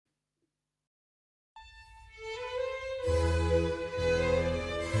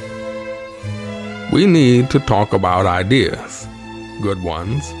We need to talk about ideas, good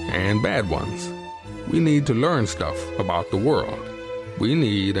ones and bad ones. We need to learn stuff about the world. We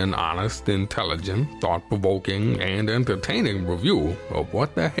need an honest, intelligent, thought-provoking, and entertaining review of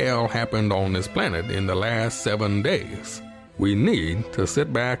what the hell happened on this planet in the last 7 days. We need to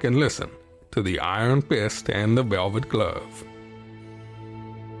sit back and listen to the Iron Fist and the Velvet Glove.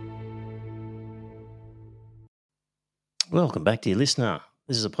 Welcome back, dear listener.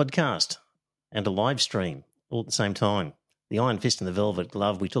 This is a podcast and a live stream all at the same time. The Iron Fist and the Velvet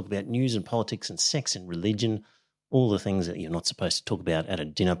Glove. We talk about news and politics and sex and religion, all the things that you're not supposed to talk about at a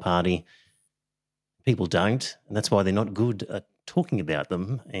dinner party. People don't, and that's why they're not good at talking about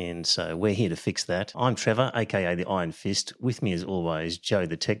them, and so we're here to fix that. I'm Trevor, a.k.a. the Iron Fist. With me, as always, Joe,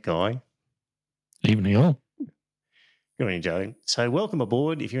 the tech guy. Evening all. Good morning, Joe. So welcome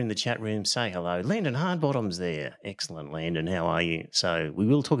aboard. If you're in the chat room, say hello. Landon Hardbottom's there. Excellent, Landon. How are you? So we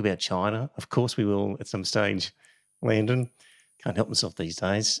will talk about China. Of course we will at some stage, Landon. Can't help myself these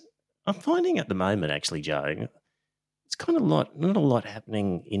days. I'm finding at the moment, actually, Joe, it's kind of not a lot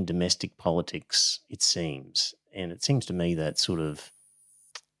happening in domestic politics, it seems. And it seems to me that sort of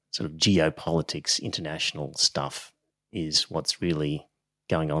geopolitics, international stuff is what's really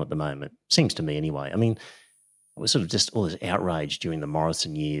going on at the moment. Seems to me anyway. I mean, it was sort of just all this outrage during the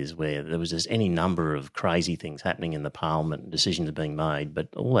Morrison years where there was just any number of crazy things happening in the parliament and decisions being made, but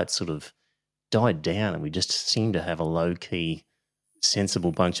all that sort of died down and we just seem to have a low-key,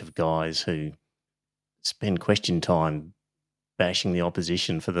 sensible bunch of guys who spend question time bashing the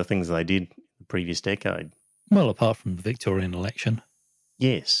opposition for the things they did the previous decade. Well, apart from the Victorian election.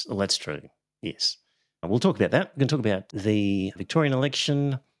 Yes, well, that's true. Yes. We'll talk about that. We're going to talk about the Victorian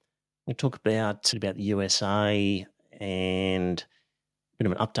election. We'll talk about the USA and a bit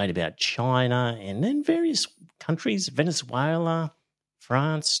of an update about China and then various countries, Venezuela,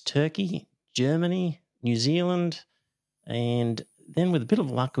 France, Turkey, Germany, New Zealand, and then with a bit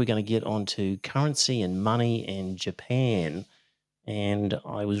of luck we're going to get onto currency and money and Japan. And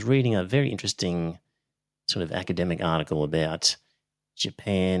I was reading a very interesting sort of academic article about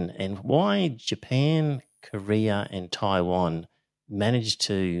Japan and why Japan, Korea and Taiwan managed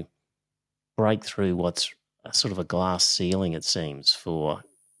to break through what's a sort of a glass ceiling, it seems, for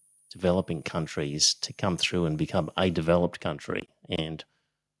developing countries to come through and become a developed country. And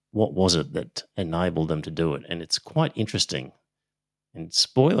what was it that enabled them to do it? And it's quite interesting. And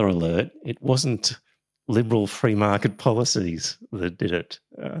spoiler alert, it wasn't liberal free market policies that did it.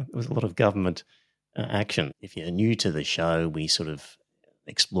 There was a lot of government action. If you're new to the show, we sort of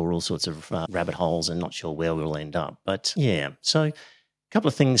explore all sorts of rabbit holes and not sure where we'll end up. But yeah, so a couple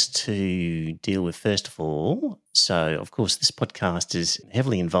of things to deal with first of all. So, of course, this podcast is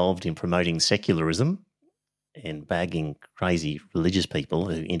heavily involved in promoting secularism and bagging crazy religious people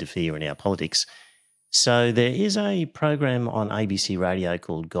who interfere in our politics. So there is a program on ABC Radio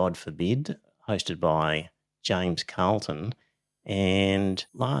called God Forbid, hosted by James Carlton. And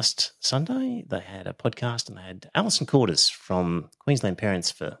last Sunday they had a podcast and they had Alison Cordes from Queensland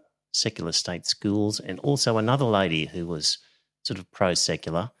Parents for Secular State Schools and also another lady who was sort of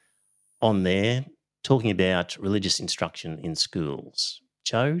pro-secular on there talking about religious instruction in schools.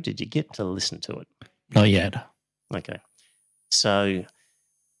 Joe, did you get to listen to it? Not yet. Okay. So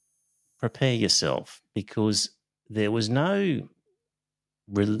prepare yourself because there was no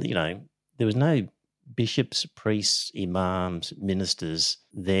bishops, priests, imams, ministers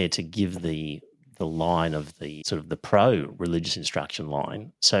there to give the line of the sort of the pro-religious instruction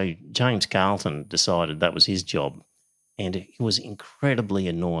line. So James Carlton decided that was his job. And it was incredibly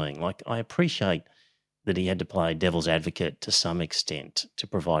annoying. Like, I appreciate that he had to play devil's advocate to some extent to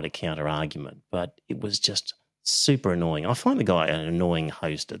provide a counter-argument, but it was just super annoying. I find the guy an annoying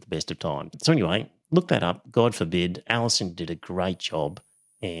host at the best of times. So anyway, look that up. God forbid. Alison did a great job.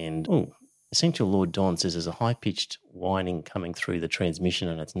 And, Essential Lord Don says there's a high-pitched whining coming through the transmission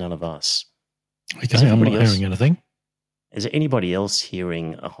and it's none of us. Okay, I'm not hearing anything. Is there anybody else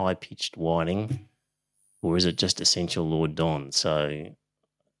hearing a high-pitched whining? Or is it just Essential Lord Don? So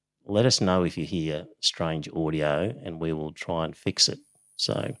let us know if you hear strange audio and we will try and fix it.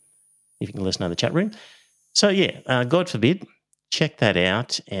 So if you can let us know in the chat room. So, yeah, God forbid, check that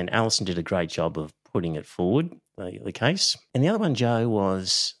out. And Alison did a great job of putting it forward, the case. And the other one, Joe,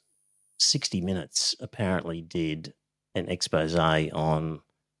 was 60 Minutes apparently did an expose on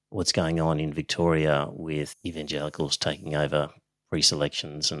what's going on in Victoria with evangelicals taking over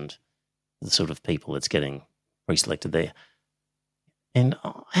pre-selections and the sort of people that's getting pre-selected there. And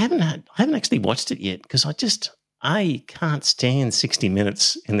I haven't actually watched it yet because I can't stand 60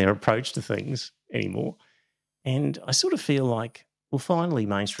 Minutes in their approach to things anymore. And I sort of feel like Well, finally,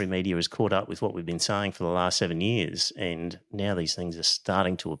 mainstream media has caught up with what we've been saying for the last 7 years, and now these things are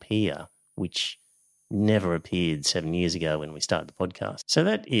starting to appear, which never appeared 7 years ago when we started the podcast. So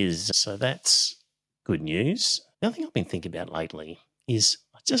that's good news. The other thing I've been thinking about lately is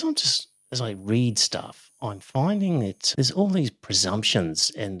as I read stuff, I'm finding that there's all these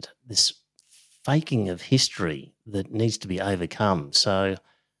presumptions and this faking of history that needs to be overcome. So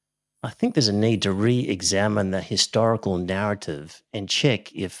I think there's a need to re-examine the historical narrative and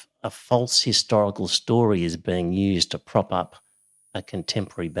check if a false historical story is being used to prop up a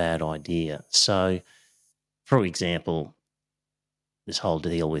contemporary bad idea. So, for example, this whole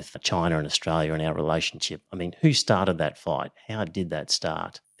deal with China and Australia and our relationship. I mean, who started that fight? How did that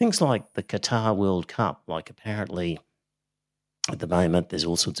start? Things like the Qatar World Cup, like apparently at the moment there's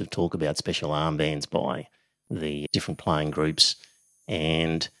all sorts of talk about special armbands by the different playing groups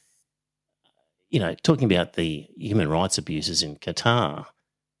and talking about the human rights abuses in Qatar.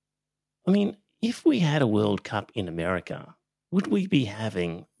 I mean, if we had a World Cup in America, would we be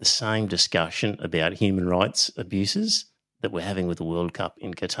having the same discussion about human rights abuses that we're having with the World Cup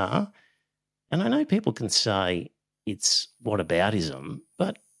in Qatar? And I know people can say it's whataboutism,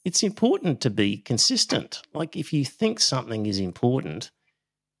 but it's important to be consistent. Like if you think something is important,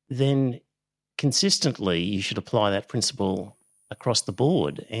 then consistently you should apply that principle across the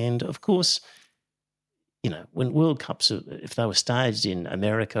board. And of course, when World Cups, if they were staged in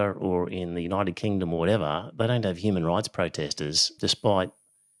America or in the United Kingdom or whatever, they don't have human rights protesters, despite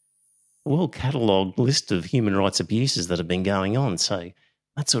a well-catalogued list of human rights abuses that have been going on. So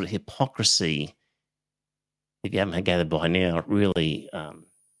that sort of hypocrisy, if you haven't gathered by now, really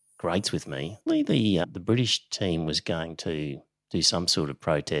grates with me. The British team was going to do some sort of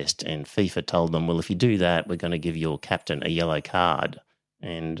protest and FIFA told them, well, if you do that, we're going to give your captain a yellow card.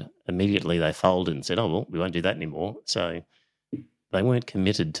 And immediately they folded and said, oh, well, we won't do that anymore. So they weren't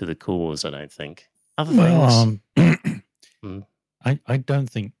committed to the cause, I don't think. Other things. I don't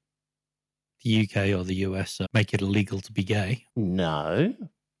think the UK or the US make it illegal to be gay. No,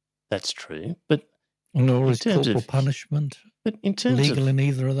 that's true. But nor is corporal punishment legal in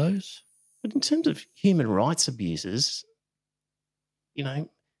either of those. But in terms of human rights abuses,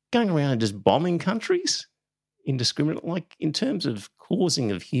 going around and just bombing countries indiscriminately, like in terms of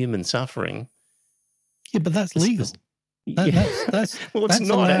causing of human suffering. Yeah, but that's legal. That's well, it's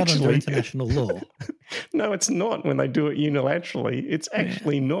not actually under international law. No, it's not when they do it unilaterally. It's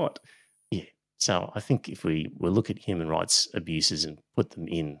actually not. Yeah. So I think if we look at human rights abuses and put them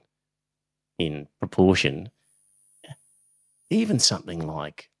in proportion, even something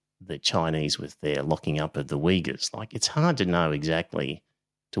like the Chinese with their locking up of the Uyghurs, like it's hard to know exactly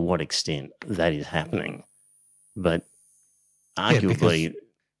to what extent that is happening. But arguably...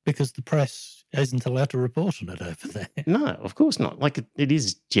 because the press isn't allowed to report on it over there. No, of course not. Like it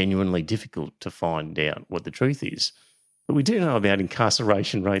is genuinely difficult to find out what the truth is. But we do know about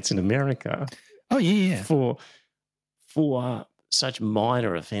incarceration rates in America. Oh, yeah. For such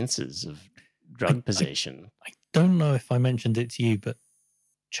minor offences of drug possession. I don't know if I mentioned it to you, but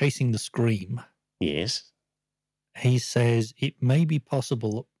Chasing the Scream. Yes. He says it may be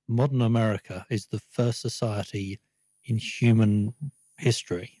possible that modern America is the first society in human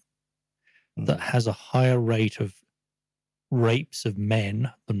history that has a higher rate of rapes of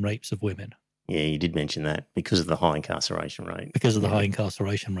men than rapes of women. Yeah, you did mention that because of the high incarceration rate. Because of the high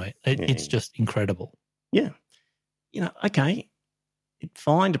incarceration rate. It's just incredible. Yeah. Okay, it's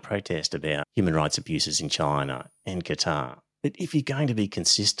fine to protest about human rights abuses in China and Qatar, but if you're going to be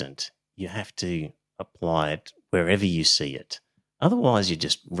consistent, you have to apply it wherever you see it. Otherwise, you're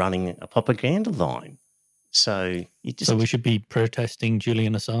just running a propaganda line. So we should be protesting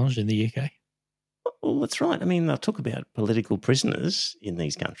Julian Assange in the UK? Well, that's right. I mean, they'll talk about political prisoners in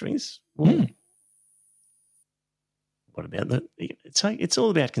these countries. Well, what about that? It's all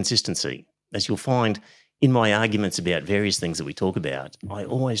about consistency. As you'll find in my arguments about various things that we talk about, I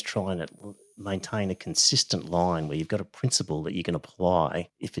always try and maintain a consistent line where you've got a principle that you can apply.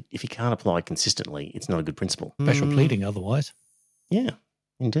 If you can't apply it consistently, it's not a good principle. Special pleading otherwise. Yeah,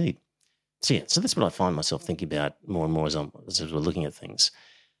 indeed. So that's what I find myself thinking about more and more as we're looking at things.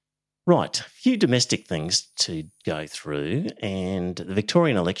 Right, a few domestic things to go through, and the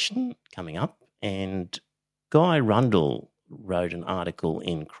Victorian election coming up, and Guy Rundle wrote an article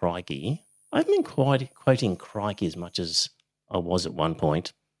in Crikey. I haven't been quoting Crikey as much as I was at one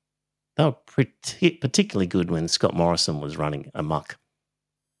point. They were particularly good when Scott Morrison was running amok.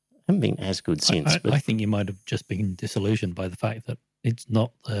 Haven't been as good since. I think you might have just been disillusioned by the fact that it's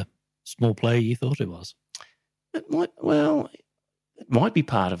not the small player you thought it was. It might be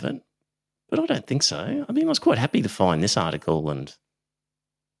part of it. But I don't think so. I mean, I was quite happy to find this article and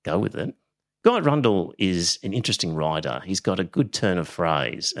go with it. Guy Rundle is an interesting writer. He's got a good turn of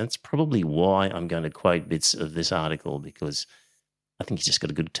phrase. And it's probably why I'm going to quote bits of this article, because I think he's just got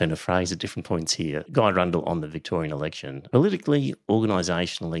a good turn of phrase at different points here. Guy Rundle on the Victorian election. Politically,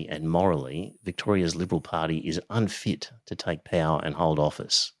 organisationally and morally, Victoria's Liberal Party is unfit to take power and hold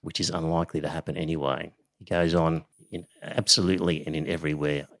office, which is unlikely to happen anyway. He goes on, in absolutely and in every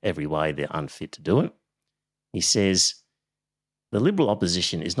way they're unfit to do it. He says, the Liberal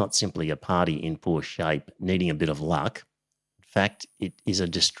opposition is not simply a party in poor shape needing a bit of luck. In fact, it is a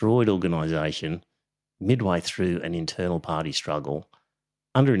destroyed organisation midway through an internal party struggle,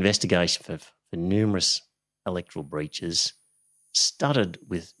 under investigation for numerous electoral breaches, studded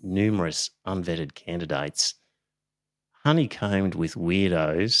with numerous unvetted candidates, honeycombed with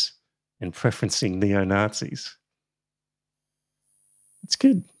weirdos and preferencing neo-Nazis. It's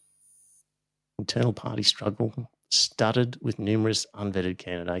good. Internal party struggle, studded with numerous unvetted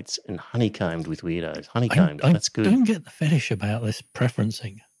candidates and honeycombed with weirdos. Honeycombed, that's good. I don't get the fetish about this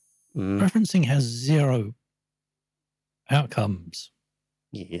preferencing. Preferencing has zero outcomes.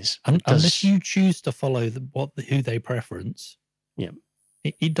 Yes. Unless you choose to follow who they preference,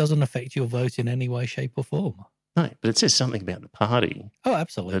 it doesn't affect your vote in any way, shape or form. No, but it says something about the party. Oh,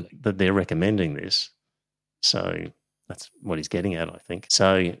 absolutely. That they're recommending this. So that's what he's getting at, I think.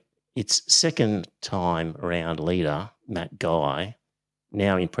 So its second time around leader, Matt Guy,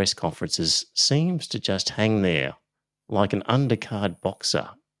 now in press conferences, seems to just hang there like an undercard boxer,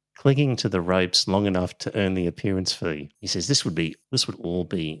 clinging to the ropes long enough to earn the appearance fee. He says this would all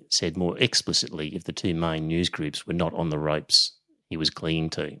be said more explicitly if the two main news groups were not on the ropes he was clinging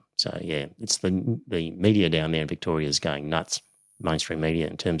to. So, yeah, it's the media down there in Victoria is going nuts, mainstream media,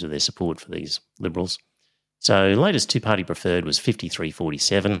 in terms of their support for these Liberals. So latest two-party preferred was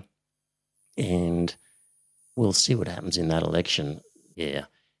 53-47, and we'll see what happens in that election. Yeah.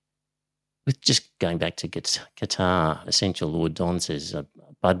 With just going back to Qatar, Essential Lord Don says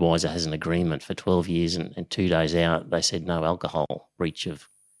Budweiser has an agreement for 12 years and 2 days out, they said no alcohol, breach of,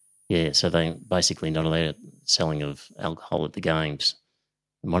 so they basically not allowed selling of alcohol at the games.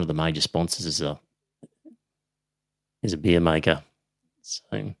 And one of the major sponsors is a beer maker.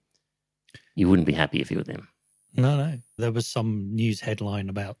 So you wouldn't be happy if you were them. No. There was some news headline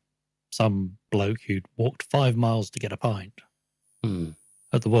about some bloke who'd walked 5 miles to get a pint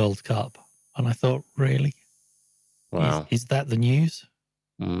at the World Cup. And I thought, really? Wow. Is that the news?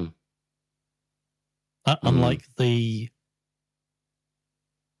 Unlike the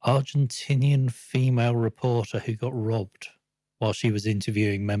Argentinian female reporter who got robbed while she was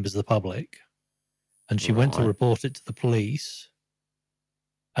interviewing members of the public. And she went to report it to the police.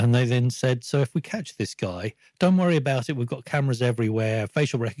 And they then said, so if we catch this guy, don't worry about it. We've got cameras everywhere,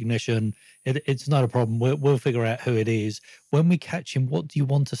 facial recognition. It's not a problem. We'll figure out who it is. When we catch him, what do you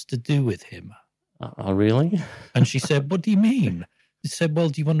want us to do with him? Oh, really? And she said, what do you mean? She said, well,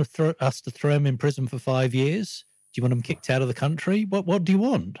 do you want us to throw him in prison for 5 years? Do you want him kicked out of the country? What do you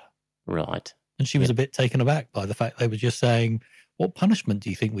want? Right. And she was a bit taken aback by the fact they were just saying, what punishment do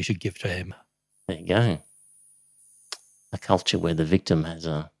you think we should give to him? There you go. A culture where the victim has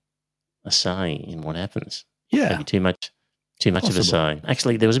a say in what happens. Yeah. Maybe too much of a say.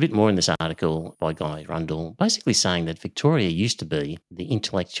 Actually, there was a bit more in this article by Guy Rundle, basically saying that Victoria used to be the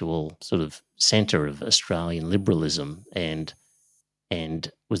intellectual sort of centre of Australian liberalism and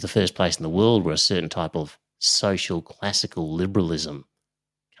was the first place in the world where a certain type of social classical liberalism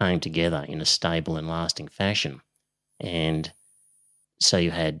came together in a stable and lasting fashion. And so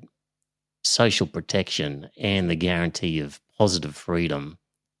you had social protection and the guarantee of positive freedom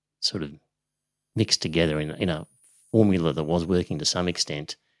sort of mixed together in a formula that was working to some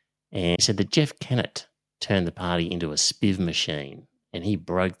extent. And he said that Jeff Kennett turned the party into a spiv machine and he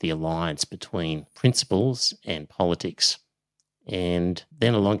broke the alliance between principles and politics. And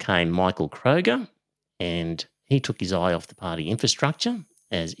then along came Michael Kroger and he took his eye off the party infrastructure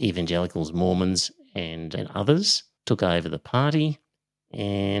as evangelicals, Mormons and others took over the party.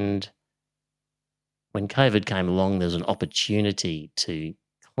 And when COVID came along, there was an opportunity to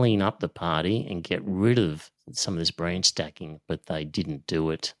clean up the party and get rid of some of this branch stacking, but they didn't do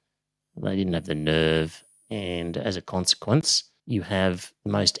it. They didn't have the nerve. And as a consequence, you have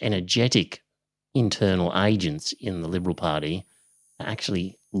the most energetic internal agents in the Liberal Party are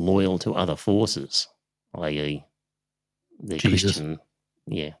actually loyal to other forces, i.e. their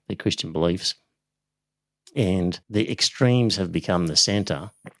Christian beliefs. And the extremes have become the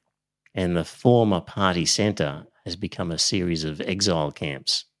centre, and the former party centre has become a series of exile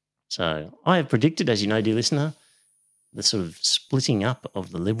camps. So I have predicted, as you know, dear listener, the sort of splitting up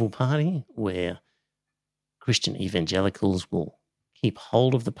of the Liberal Party, where Christian evangelicals will keep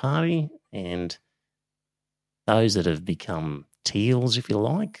hold of the party, and those that have become teals, if you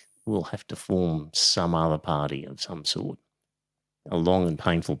like, will have to form some other party of some sort. A long and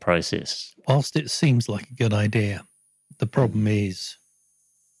painful process. Whilst it seems like a good idea, the problem is,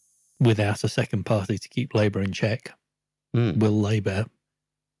 without a second party to keep Labour in check, will Labour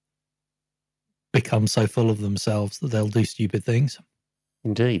become so full of themselves that they'll do stupid things?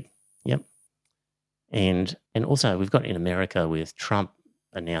 Indeed. Yep. And also we've got in America with Trump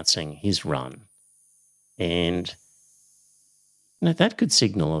announcing his run. And that could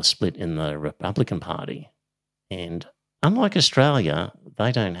signal a split in the Republican Party. And unlike Australia,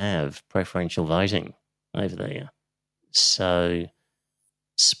 they don't have preferential voting over there. So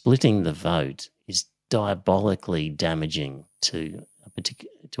splitting the vote is diabolically damaging to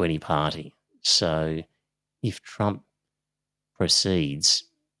any party. So if Trump proceeds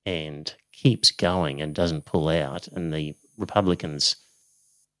and keeps going and doesn't pull out, and the Republicans,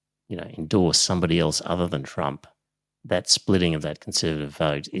 endorse somebody else other than Trump, that splitting of that conservative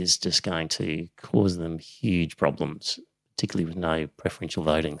vote is just going to cause them huge problems, particularly with no preferential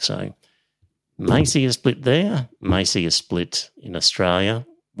voting. So may see a split there, may see a split in Australia.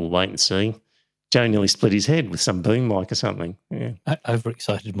 We'll wait and see. Joe nearly split his head with some boom mic or something. Yeah.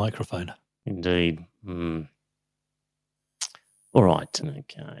 Overexcited microphone. Indeed. All right.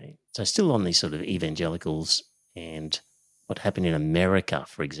 Okay. So still on these sort of evangelicals and what happened in America,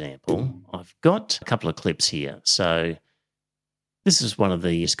 for example, I've got a couple of clips here. So this is one of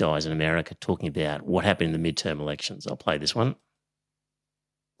these guys in America talking about what happened in the midterm elections. I'll play this one.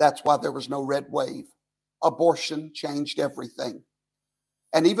 That's why there was no red wave. Abortion changed everything.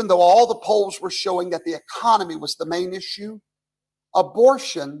 And even though all the polls were showing that the economy was the main issue,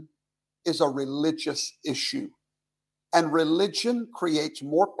 abortion is a religious issue. And religion creates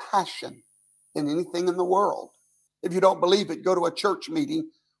more passion than anything in the world. If you don't believe it, go to a church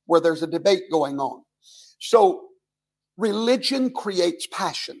meeting where there's a debate going on. So religion creates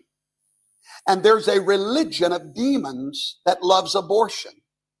passion. And there's a religion of demons that loves abortion.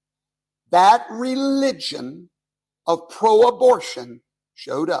 That religion of pro-abortion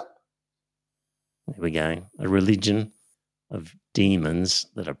showed up. There we go. A religion of demons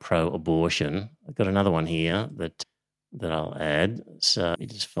that are pro-abortion. I've got another one here that I'll add. So let me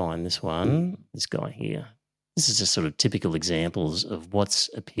just find this one. This guy here. This is just sort of typical examples of what's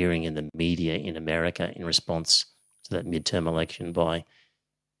appearing in the media in America in response to that midterm election by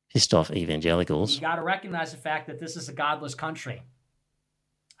pissed off evangelicals. You got to recognize the fact that this is a godless country.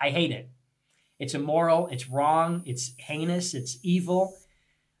 I hate it. It's immoral, it's wrong, it's heinous, it's evil,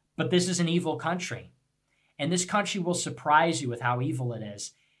 but this is an evil country. And this country will surprise you with how evil it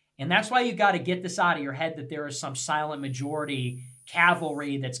is. And that's why you got to get this out of your head that there is some silent majority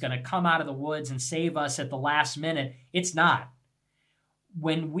cavalry that's going to come out of the woods and save us at the last minute. It's not.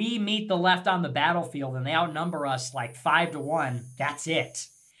 When we meet the left on the battlefield and they outnumber us like 5-1, that's it.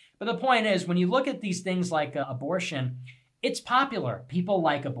 But the point is, when you look at these things like abortion, it's popular. People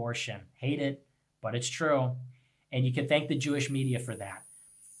like abortion, hate it, but it's true. And you can thank the Jewish media for that.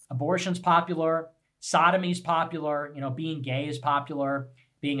 Abortion's popular. Sodomy's popular. Being gay is popular.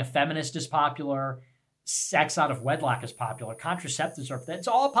 Being a feminist is popular. Sex out of wedlock is popular. Contraceptives it's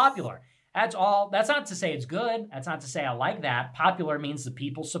all popular. That's all. That's not to say it's good. That's not to say I like that. Popular means the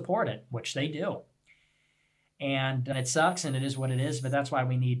people support it, which they do. And it sucks, and it is what it is, but that's why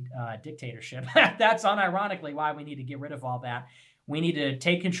we need dictatorship. That's unironically why we need to get rid of all that. We need to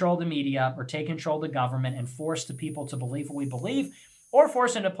take control of the media or take control of the government and force the people to believe what we believe, or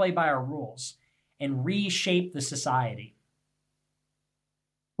force them to play by our rules and reshape the society.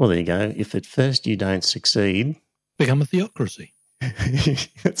 Well, there you go. If at first you don't succeed, become a theocracy.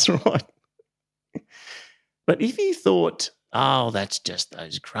 That's right. But if you thought, oh, that's just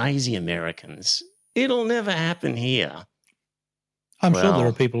those crazy Americans, it'll never happen here. I'm sure there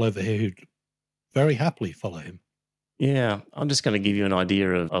are people over here who'd very happily follow him. Yeah, I'm just going to give you an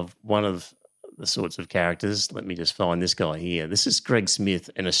idea of one of the sorts of characters. Let me just find this guy here. This is Greg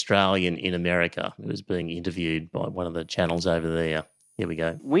Smith, an Australian in America, who was being interviewed by one of the channels over there. Here we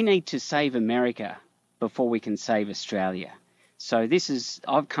go. We need to save America before we can save Australia. So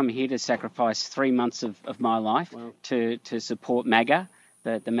I've come here to sacrifice 3 months of my life to support MAGA,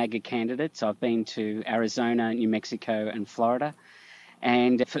 the MAGA candidates. I've been to Arizona, New Mexico and Florida.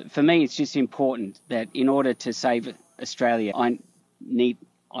 And for me, it's just important that in order to save Australia,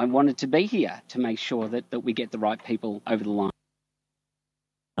 I wanted to be here to make sure that we get the right people over the line.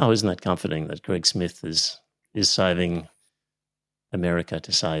 Oh, isn't that comforting that Greg Smith is saving America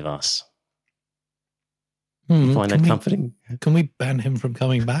to save us? You find that comforting? Can we ban him from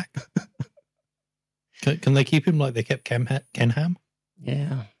coming back? Can they keep him like they kept Ken Ham?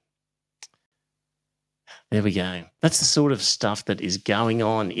 Yeah. There we go. That's the sort of stuff that is going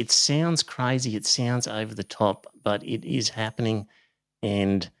on. It sounds crazy. It sounds over the top, but it is happening.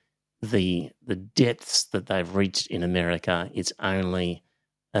 And the depths that they've reached in America, it's only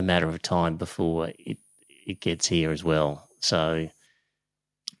a matter of time before it gets here as well. So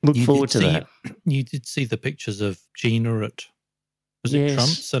look forward to that. You did see the pictures of Gina at, was it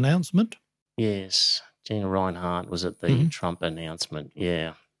Trump's announcement? Yes. Gina Reinhardt was at the Trump announcement.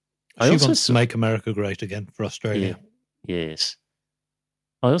 Yeah. She wants to make America great again for Australia. Yeah, yes.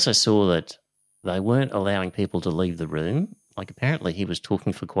 I also saw that they weren't allowing people to leave the room. Like apparently he was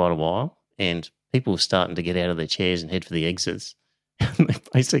talking for quite a while and people were starting to get out of their chairs and head for the exits. And they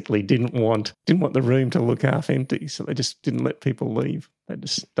basically didn't want the room to look half empty, so they just didn't let people leave. They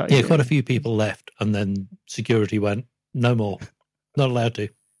just stayed there. Quite a few people left and then security went, no more. Not allowed to.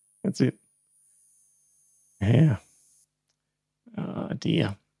 That's it. Yeah. Oh,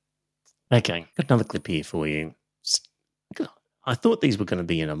 dear. Okay, got another clip here for you. I thought these were going to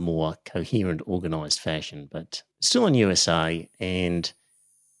be in a more coherent, organised fashion, but still in USA, and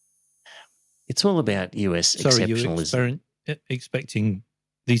it's all about US exceptionalism. Sorry, you expecting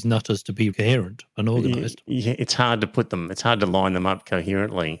these nutters to be coherent and organised? Yeah, it's hard to put them, it's hard to line them up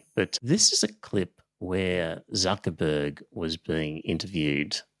coherently, but this is a clip where Zuckerberg was being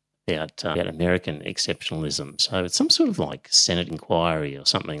interviewed about American exceptionalism. So it's some sort of like Senate inquiry or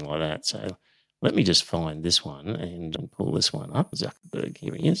something like that. So let me just find this one and pull this one up. Zuckerberg,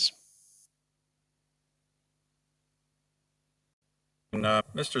 here he is. And,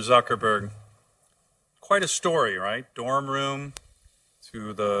 Mr. Zuckerberg, quite a story, right? Dorm room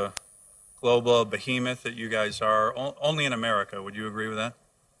to the global behemoth that you guys are, only in America. Would you agree with that?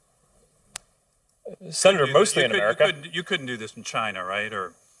 Senator, mostly in America. You couldn't do this in China, right?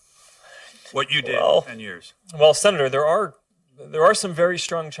 Or what you did 10 years. Well, Senator, there are some very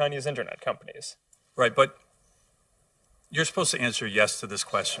strong Chinese internet companies. Right, but you're supposed to answer yes to this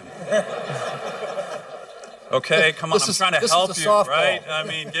question. Okay, come on, I'm trying to help you, right? I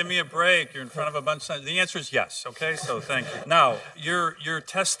mean, give me a break. You're in front of a bunch of... The answer is yes, okay? So thank you. Now, your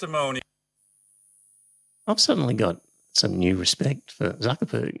testimony... I've suddenly got some new respect for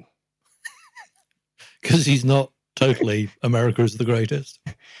Zuckerberg. Because he's not totally America is the greatest.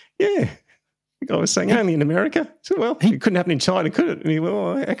 Yeah. The guy was saying only in America. So, well, it couldn't happen in China, could it? And he went,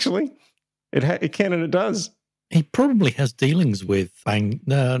 well, actually, it can and it does. He probably has dealings with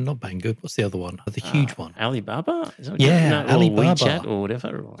not Banggood. What's the other one? The huge one. Alibaba? Yeah, Alibaba. Or WeChat or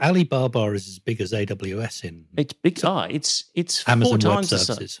whatever. Alibaba is as big as AWS in... It's big. It's Amazon 4 Web times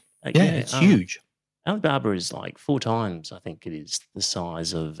Services. It's huge. Alibaba is like 4 times, I think it is, the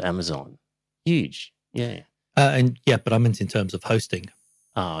size of Amazon. Huge, yeah. But I meant in terms of hosting.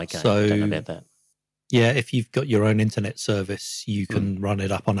 Oh, okay. So, I don't know about that. Yeah, if you've got your own internet service, you can run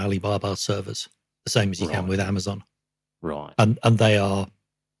it up on Alibaba servers, the same as you can with Amazon. Right. And they are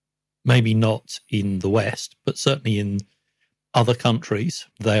maybe not in the West, but certainly in other countries,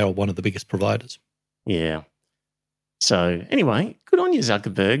 they are one of the biggest providers. Yeah. So anyway, good on you,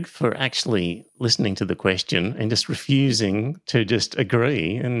 Zuckerberg, for actually listening to the question and just refusing to just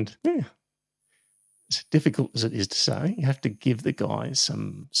agree. And yeah, as difficult as it is to say, you have to give the guy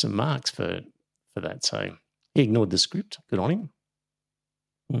some marks for that. So he ignored the script. Good on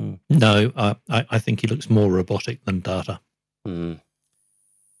him. No, I think he looks more robotic than Data.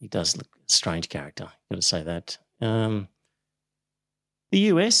 He does look a strange character, got to say that. The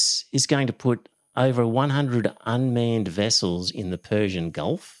US is going to put over 100 unmanned vessels in the Persian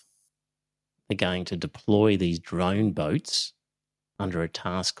Gulf. They're going to deploy these drone boats under a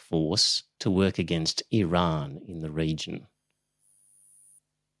task force to work against Iran in the region.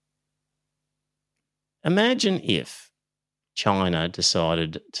 Imagine if China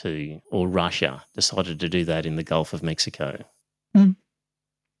decided to, or Russia decided to do that in the Gulf of Mexico.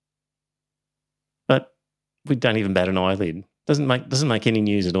 But we don't even bat an eyelid. Doesn't make any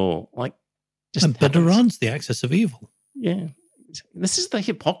news at all. Like, but Iran's the axis of evil. Yeah. This is the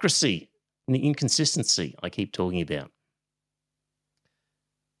hypocrisy and the inconsistency I keep talking about.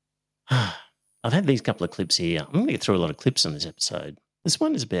 I've had these couple of clips here. I'm going to get through a lot of clips on this episode. This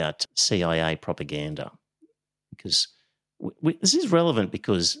one is about CIA propaganda because this is relevant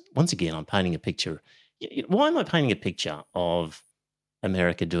because, once again, I'm painting a picture. Why am I painting a picture of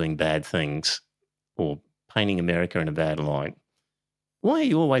America doing bad things or painting America in a bad light? Why are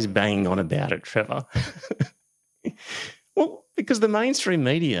you always banging on about it, Trevor? Well, because the mainstream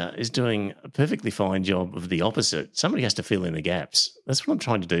media is doing a perfectly fine job of the opposite. Somebody has to fill in the gaps. That's what I'm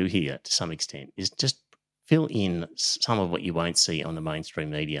trying to do here to some extent, is just fill in some of what you won't see on the mainstream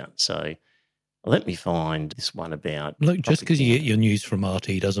media. So let me find this one about... Look, just because you propaganda. get your news from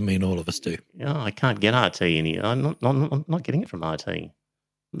RT doesn't mean all of us do. No, I can't get RT I'm not getting it from RT.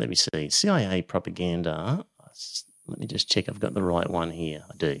 Let me see. CIA propaganda. Let me just check I've got the right one here.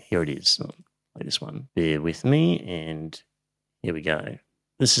 I do. Here it is. I'll play this one. Bear with me, and here we go.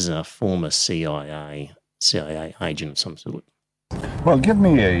 This is a former CIA agent of some sort. Well, give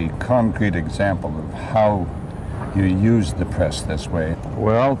me a concrete example of how you use the press this way.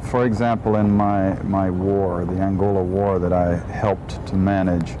 Well, for example, in my war, the Angola War that I helped to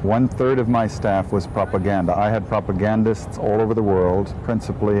manage, 1/3 of my staff was propaganda. I had propagandists all over the world,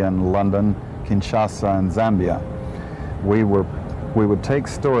 principally in London, Kinshasa, and Zambia. We would take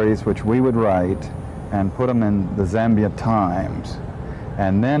stories which we would write and put them in the Zambia Times,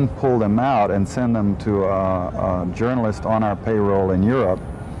 and then pull them out and send them to a journalist on our payroll in Europe.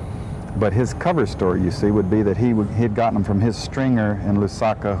 But his cover story, you see, would be that he had gotten them from his stringer in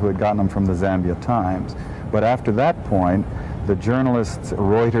Lusaka, who had gotten them from the Zambia Times. But after that point, the journalists,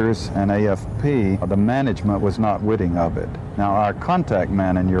 Reuters and AFP, the management was not witting of it. Now, our contact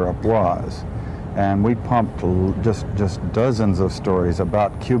man in Europe was. And we pumped just dozens of stories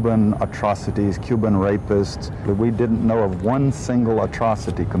about Cuban atrocities, Cuban rapists. We didn't know of one single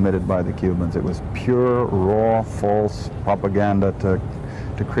atrocity committed by the Cubans. It was pure, raw, false propaganda to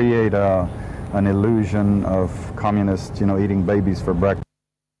create an illusion of communists, eating babies for breakfast.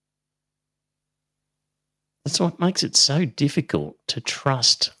 That's what makes it so difficult to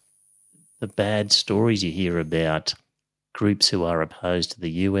trust the bad stories you hear about groups who are opposed to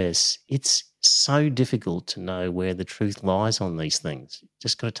the US. It's so difficult to know where the truth lies on these things.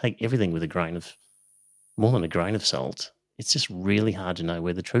 Just got to take everything with more than a grain of salt. It's just really hard to know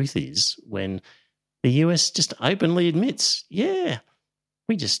where the truth is when the US just openly admits, yeah,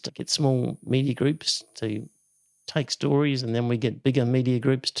 we just get small media groups to take stories, and then we get bigger media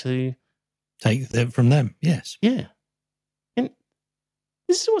groups to take them from them. Yes. Yeah. And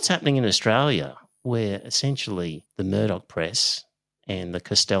this is what's happening in Australia, where essentially the Murdoch press and the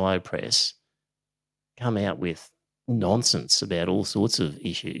Costello press come out with nonsense about all sorts of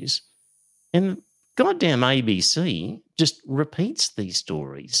issues. And goddamn ABC just repeats these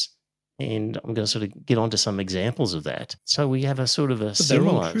stories. And I'm going to sort of get onto some examples of that. So we have a sort of a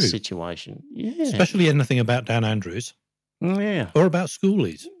similar situation. Yeah. Especially anything about Dan Andrews. Yeah. Or about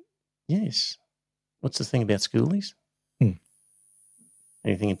schoolies. Yes. What's the thing about schoolies?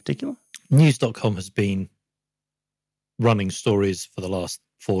 Anything in particular? News.com has been running stories for the last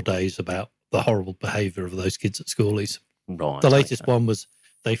 4 days about the horrible behaviour of those kids at schoolies. Right. The latest one was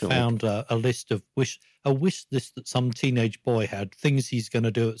they found a list of wish list that some teenage boy had, things he's going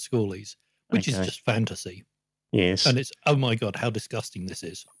to do at schoolies, which is just fantasy. Yes. And it's, oh my God, how disgusting this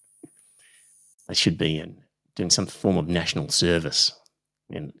is. They should be doing some form of national service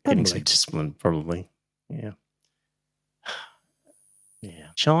and getting some discipline, probably. Yeah.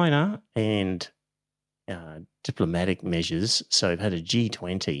 Yeah. China and diplomatic measures. So we've had a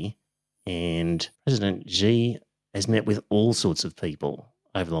G20, and President Xi has met with all sorts of people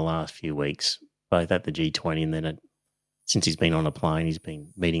over the last few weeks, both at the G20 and then since he's been on a plane, he's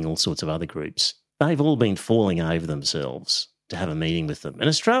been meeting all sorts of other groups. They've all been falling over themselves to have a meeting with them. And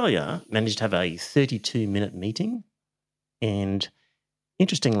Australia managed to have a 32-minute meeting. And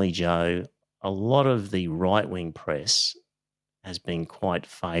interestingly, Joe, a lot of the right-wing press has been quite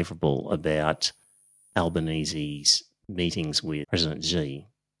favourable about Albanese's meetings with President Xi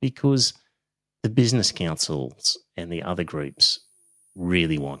because the business councils and the other groups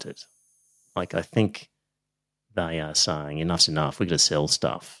really want it. Like, I think they are saying enough's enough, we've got to sell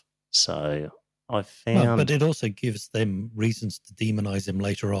stuff. So I found... but it also gives them reasons to demonise him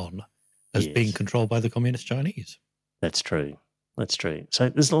later on as being controlled by the Communist Chinese. That's true. That's true. So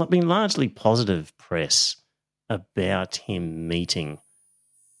there's been largely positive press about him meeting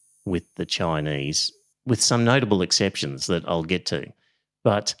with the Chinese, with some notable exceptions that I'll get to.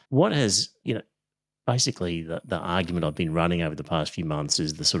 But what has, basically the argument I've been running over the past few months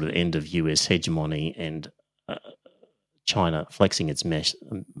is the sort of end of US hegemony and China flexing its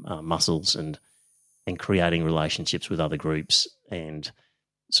muscles and creating relationships with other groups, and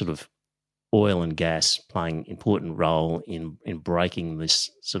sort of oil and gas playing an important role in breaking this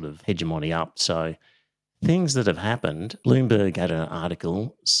sort of hegemony up. So things that have happened, Bloomberg had an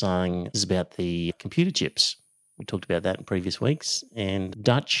article saying this is about the computer chips. We talked about that in previous weeks. And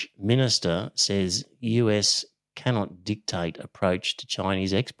Dutch minister says US cannot dictate approach to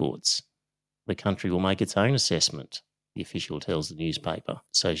Chinese exports. The country will make its own assessment, the official tells the newspaper.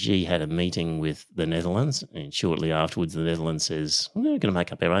 So Xi had a meeting with the Netherlands, and shortly afterwards the Netherlands says, we're going to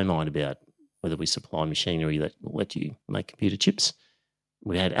make up our own mind about whether we supply machinery that will let you make computer chips.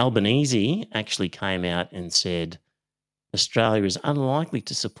 We had Albanese actually came out and said Australia is unlikely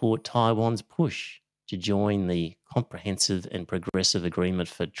to support Taiwan's push to join the Comprehensive and Progressive Agreement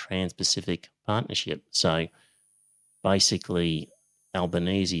for Trans-Pacific Partnership. So basically,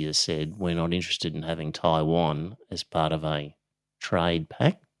 Albanese has said we're not interested in having Taiwan as part of a trade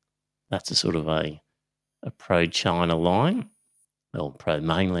pact. That's a sort of a pro-China line, or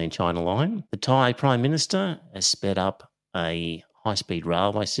pro-mainland China line. The Thai Prime Minister has sped up a high-speed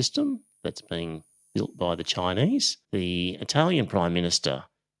railway system that's being built by the Chinese. The Italian Prime Minister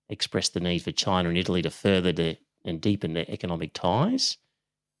expressed the need for China and Italy to further and deepen their economic ties.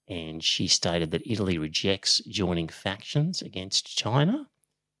 And she stated that Italy rejects joining factions against China.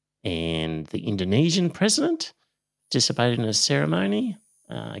 And the Indonesian president participated in a ceremony,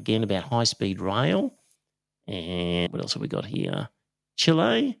 again about high-speed rail. And what else have we got here?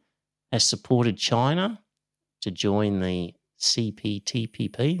 Chile has supported China to join the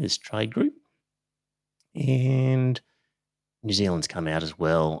CPTPP, this trade group. And New Zealand's come out as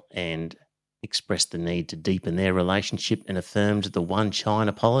well and expressed the need to deepen their relationship and affirmed the One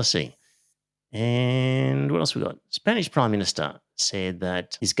China policy. And what else we got? Spanish Prime Minister said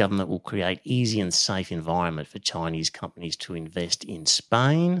that his government will create easy and safe environment for Chinese companies to invest in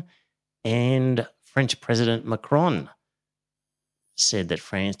Spain. And French President Macron said that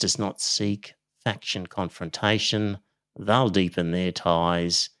France does not seek faction confrontation. They'll deepen their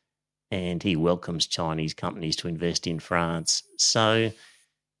ties, and he welcomes Chinese companies to invest in France. So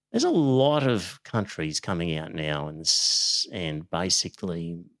there's a lot of countries coming out now and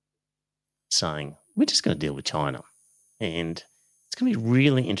basically saying, we're just going to deal with China. And it's going to be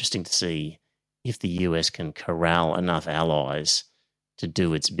really interesting to see if the US can corral enough allies to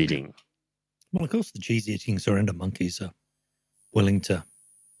do its bidding. Well, of course, the cheese-eating surrender monkeys are willing to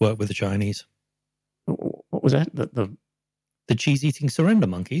work with the Chinese. What was that? The cheese-eating surrender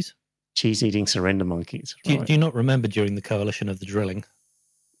monkeys? Cheese-eating surrender monkeys. Do Right. you not remember during the coalition of the drilling?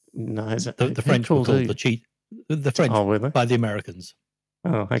 No, is that The French were called the French were they? by the Americans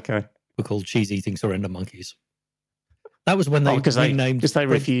Oh, okay. were called cheese-eating surrender monkeys. That was when they Because renamed... they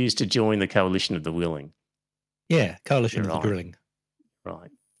refused to join the coalition of the willing. Yeah, coalition You're of the right. drilling.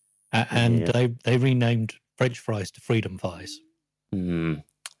 Right. And Yeah. they renamed French fries to freedom fries.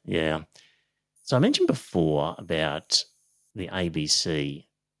 Yeah. So I mentioned before about the ABC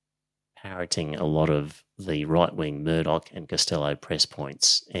parroting a lot of the right-wing Murdoch and Costello press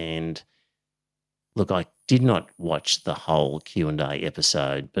points. And look, I did not watch the whole Q&A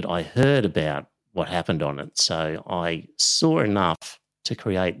episode, but I heard about what happened on it. So I saw enough to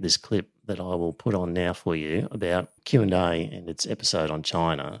create this clip that I will put on now for you about Q&A and its episode on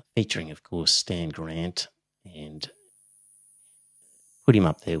China, featuring, of course, Stan Grant, and put him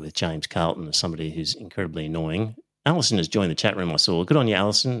up there with James Carlton as somebody who's incredibly annoying. Alison has joined the chat room, I saw. Good on you,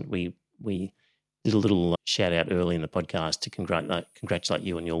 Alison. We did a little shout-out early in the podcast to congratulate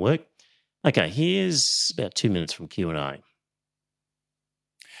you on your work. Okay, here's about 2 minutes from Q&A.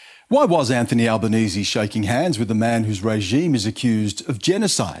 Why was Anthony Albanese shaking hands with the man whose regime is accused of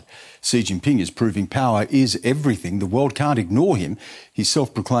genocide? Xi Jinping is proving power is everything. The world can't ignore him. His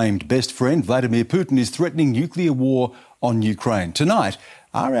self-proclaimed best friend, Vladimir Putin, is threatening nuclear war on Ukraine. Tonight,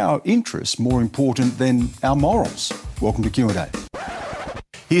 are our interests more important than our morals? Welcome to Q&A.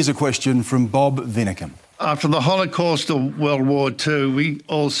 Here's a question from Bob Vinicum. After the Holocaust of World War II, we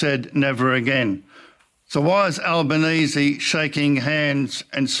all said never again. So why is Albanese shaking hands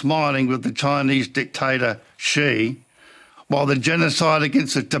and smiling with the Chinese dictator Xi, while the genocide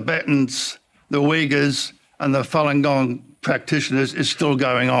against the Tibetans, the Uyghurs and the Falun Gong practitioners is still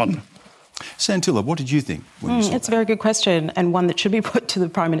going on? Santilla, what did you think when you saw It's a very good question, and one that should be put to the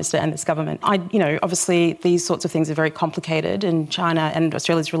Prime Minister and this government. Obviously these sorts of things are very complicated, and China and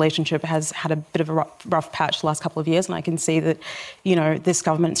Australia's relationship has had a bit of a rough patch the last couple of years, and I can see that, this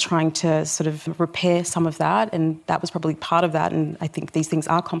government's trying to sort of repair some of that, and that was probably part of that, and I think these things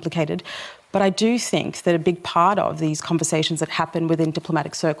are complicated. But I do think that a big part of these conversations that happen within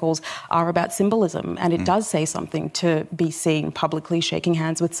diplomatic circles are about symbolism, and it does say something to be seen publicly shaking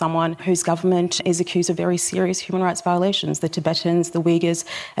hands with someone whose government is accused of very serious human rights violations, the Tibetans, the Uyghurs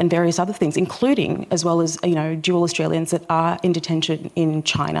and various other things, including as well as, dual Australians that are in detention in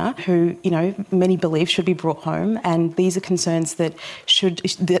China who, many believe should be brought home. And these are concerns that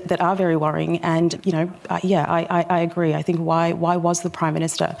that are very worrying. And, I agree. I think why was the Prime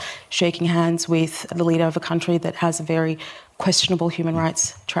Minister shaking hands with the leader of a country that has a very questionable human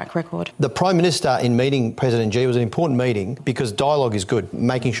rights track record? The Prime Minister in meeting President Xi was an important meeting because dialogue is good,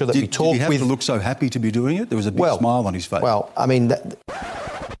 making sure that we talk Did he have to look so happy to be doing it? There was a big smile on his face. Well, I mean...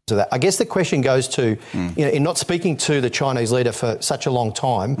 that. I guess the question goes to, in not speaking to the Chinese leader for such a long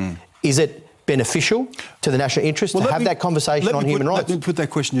time, is it beneficial to the national interest to have that conversation on human rights? Let me put that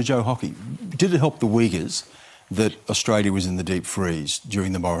question to Joe Hockey. Did it help the Uyghurs that Australia was in the deep freeze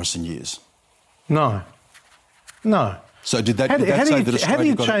during the Morrison years? No. So did that How say that Australia how do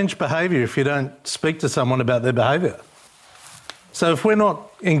you change behaviour if you don't speak to someone about their behaviour? So if we're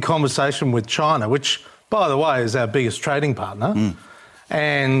not in conversation with China, which, by the way, is our biggest trading partner,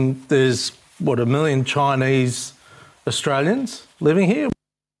 and there's, 1 million Chinese Australians living here?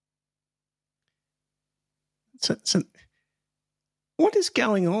 So what is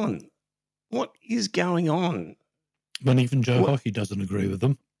going on? What is going on? When even Joe Hockey doesn't agree with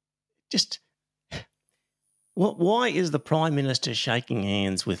them. Just... why is the Prime Minister shaking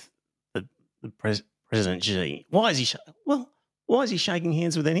hands with the President Xi? Why is he shaking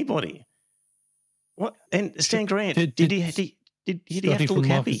hands with anybody? What? And Stan Grant, did he have to look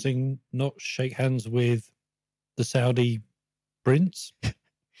happy? Marketing not shake hands with the Saudi prince?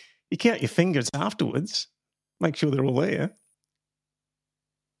 You count your fingers afterwards. Make sure they're all there.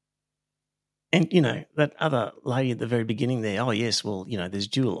 And, that other lady at the very beginning there, oh, yes, well, there's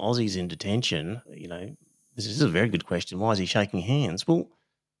dual Aussies in detention, This is a very good question. Why is he shaking hands? Well,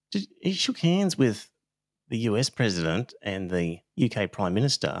 he shook hands with the US President and the UK Prime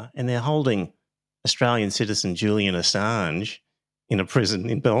Minister, and they're holding Australian citizen Julian Assange in a prison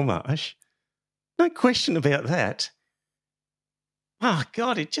in Belmarsh. No question about that. Oh,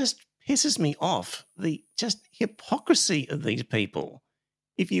 God, it just pisses me off, the just hypocrisy of these people.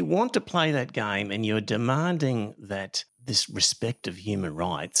 If you want to play that game and you're demanding that this respect of human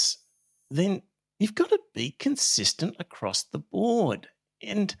rights, then you've got to be consistent across the board.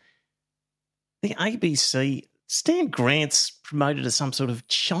 And the ABC, Stan Grant's promoted as some sort of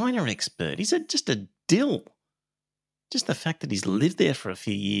China expert. He's just a dill. Just the fact that he's lived there for a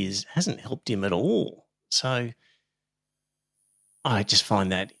few years hasn't helped him at all. So I just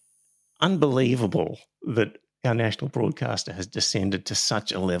find that unbelievable that our national broadcaster has descended to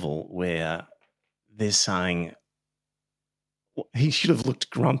such a level where they're saying he should have looked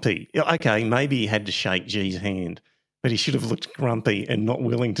grumpy. Okay, maybe he had to shake Xi's hand, but he should have looked grumpy and not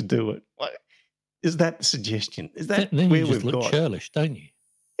willing to do it. Is that the suggestion? Is that then where you just we've look got? churlish, don't you?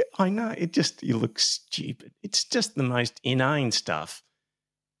 I know. You look stupid. It's just the most inane stuff.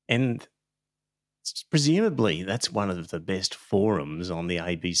 And presumably that's one of the best forums on the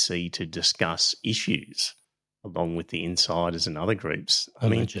ABC to discuss issues, along with the insiders and other groups.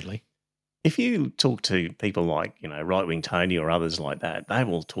 Allegedly. If you talk to people like, Right Wing Tony or others like that, they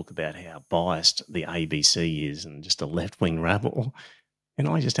will talk about how biased the ABC is and just a left-wing rabble. And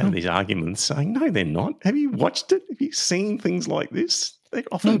I just have these arguments saying, no, they're not. Have you watched it? Have you seen things like this? They're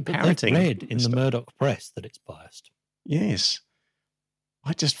often parroting. They've read in the Murdoch press that it's biased. Yes.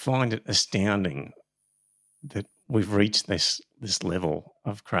 I just find it astounding that we've reached this level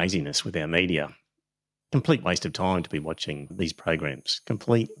of craziness with our media. Complete waste of time to be watching these programs.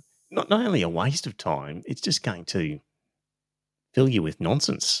 Not only a waste of time, it's just going to fill you with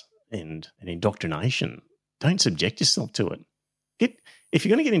nonsense and indoctrination. Don't subject yourself to it. If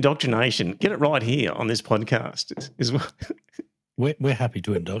you're going to get indoctrination, get it right here on this podcast. We're happy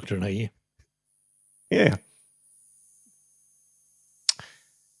to indoctrinate you. Yeah.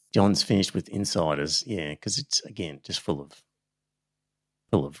 John's finished with insiders, because it's, again, just full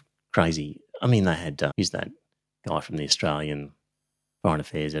of crazy. I mean, they had used that guy from the Australian Foreign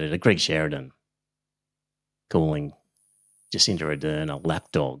Affairs editor, Greg Sheridan, calling Jacinda Ardern a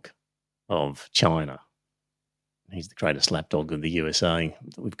lapdog of China. He's the greatest lapdog of the USA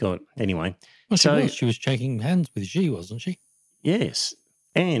that we've got. Anyway. Well, she was shaking hands with Xi, wasn't she? Yes.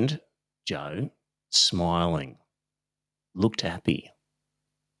 And Joe, smiling, looked happy.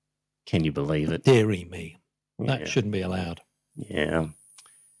 Can you believe it? Deary me. That shouldn't be allowed. Yeah.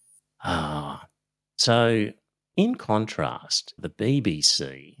 So, in contrast, the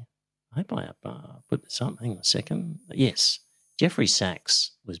BBC, I hope I put this up. Hang on a second. Yes. Jeffrey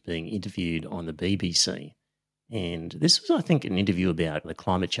Sachs was being interviewed on the BBC. And this was, I think, an interview about the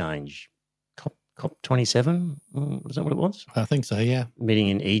climate change COP27. Was that what it was? I think so, yeah. Meeting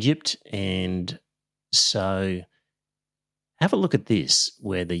in Egypt. And so have a look at this,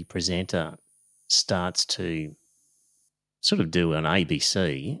 where the presenter starts to sort of do an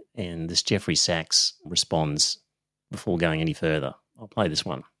ABC, and this Jeffrey Sachs responds before going any further. I'll play this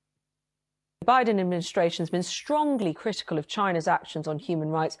one. The Biden administration has been strongly critical of China's actions on human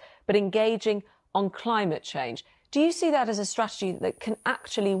rights, but engaging on climate change. Do you see that as a strategy that can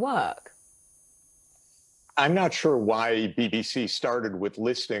actually work? I'm not sure why BBC started with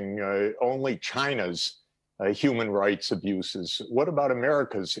listing only China's human rights abuses. What about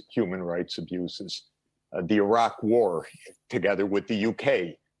America's human rights abuses? The Iraq War, together with the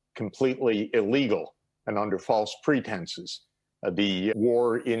UK, completely illegal and under false pretenses. The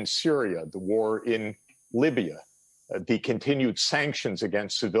war in Syria, the war in Libya, the continued sanctions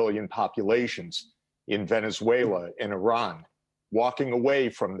against civilian populations in Venezuela and Iran, walking away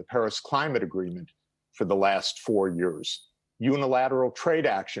from the Paris Climate Agreement for the last 4 years, unilateral trade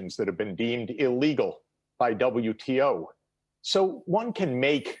actions that have been deemed illegal by WTO. So one can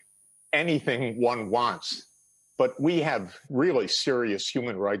make anything one wants, but we have really serious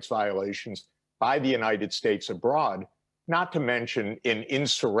human rights violations by the United States abroad, not to mention an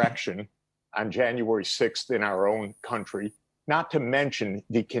insurrection on January 6th in our own country, not to mention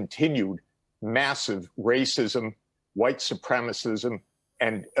the continued massive racism, white supremacism,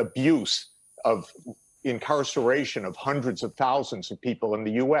 and abuse of incarceration of hundreds of thousands of people in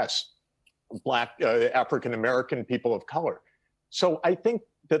the U.S., Black, African-American people of color. So I think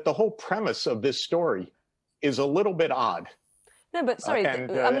that the whole premise of this story is a little bit odd. No, but sorry, I'm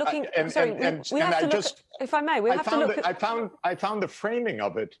looking. We have to look. If I may, we have to look. I found the framing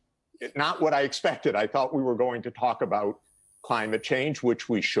of it not what I expected. I thought we were going to talk about climate change, which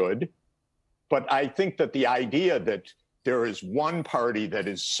we should. But I think that the idea that there is one party that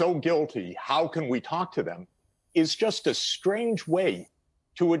is so guilty, how can we talk to them, is just a strange way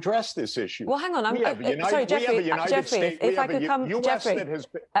to address this issue. Well, hang on. Sorry, Jeffrey. Jeffrey, if I could come, Jeffrey,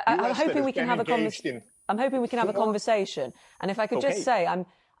 I'm hoping we can have a conversation. I'm hoping we can have a conversation. And if I could just say,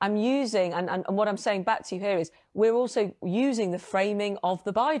 I'm using, and what I'm saying back to you here is, we're also using the framing of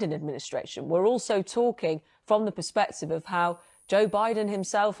the Biden administration. We're also talking from the perspective of how Joe Biden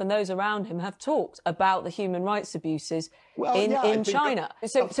himself and those around him have talked about the human rights abuses in China.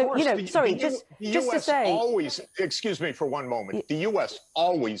 So you know, sorry, just to say, always, excuse me for one moment, the U.S.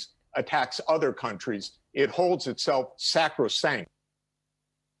 always attacks other countries. It holds itself sacrosanct.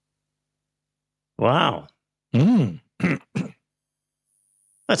 Wow.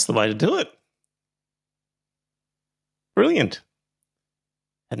 That's the way to do it. Brilliant.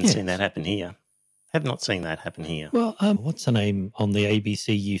 Hadn't seen that happen here. Have not seen that happen here. Well, what's her name on the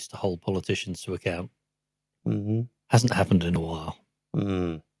ABC used to hold politicians to account? Mm-hmm. Hasn't happened in a while.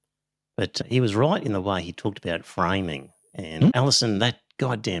 But he was right in the way he talked about framing. And Alison, that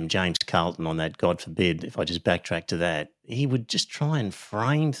goddamn James Carlton on that, God forbid, if I just backtrack to that, he would just try and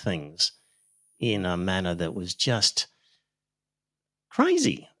frame things in a manner that was just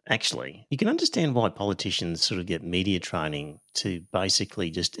crazy, actually. You can understand why politicians sort of get media training to basically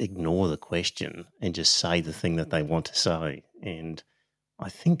just ignore the question and just say the thing that they want to say. And I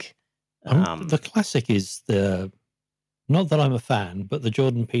think the classic is not that I'm a fan, but the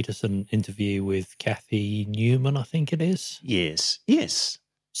Jordan Peterson interview with Kathy Newman, I think it is. Yes.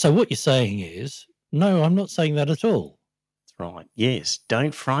 So what you're saying is, no, I'm not saying that at all. That's right. Yes.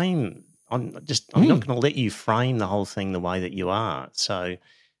 Don't frame. I'm not going to let you frame the whole thing the way that you are. So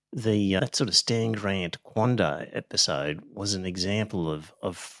that sort of Stan Grant Quanda episode was an example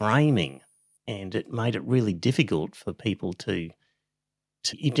of framing, and it made it really difficult for people to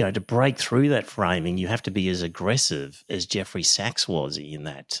break through that framing. You have to be as aggressive as Jeffrey Sachs was in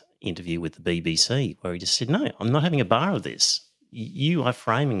that interview with the BBC, where he just said, no, I'm not having a bar of this. You are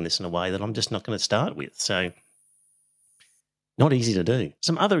framing this in a way that I'm just not going to start with. So not easy to do.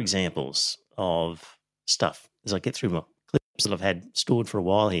 Some other examples of stuff as I get through my clips that I've had stored for a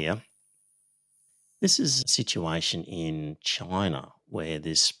while here. This is a situation in China where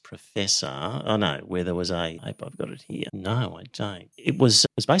this professor, where there was I hope I've got it here. No, I don't. It was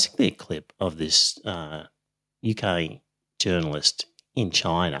basically a clip of this UK journalist in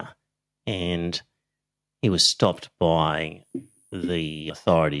China, and he was stopped by the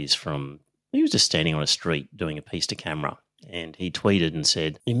authorities he was just standing on a street doing a piece to camera, and he tweeted and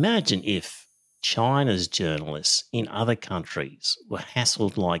said, imagine if China's journalists in other countries were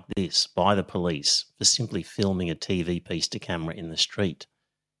hassled like this by the police for simply filming a TV piece to camera in the street.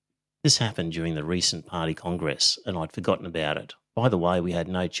 This happened during the recent party congress, and I'd forgotten about it. By the way, we had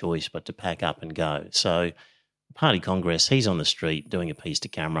no choice but to pack up and go. So, party congress, he's on the street doing a piece to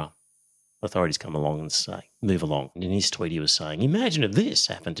camera. Authorities come along and say, move along. And in his tweet, he was saying, imagine if this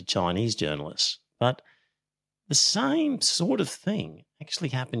happened to Chinese journalists. But the same sort of thing actually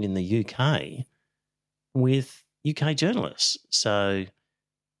happened in the UK with UK journalists. So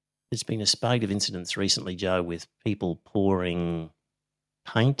there's been a spate of incidents recently, Joe, with people pouring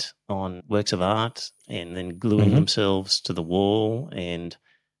paint on works of art and then gluing themselves to the wall. And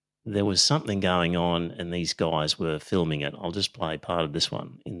there was something going on and these guys were filming it. I'll just play part of this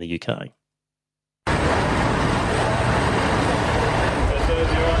one in the UK.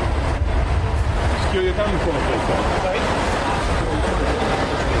 ask you where you're coming from, please, sir? Sorry?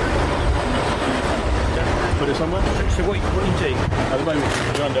 Put it somewhere? So what are you doing? At the moment,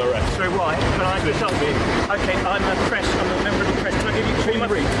 you're under arrest. So why? Can I consult you? Okay, I'm a member of the press. Can I give you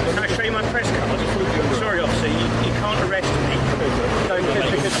can I show you my press card? Sorry, officer, you can't arrest me. So,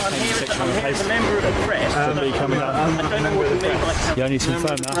 because I'm here as a member of the press. Somebody coming up. I don't know what you mean by Yeah, I need to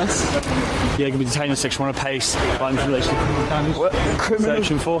confirm that. Yeah, going to be detained in section 1 of PACE by information. What? Criminal?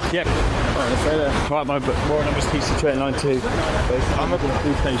 Section 4. Yep. Right, my warrant number is PC2892. I'm a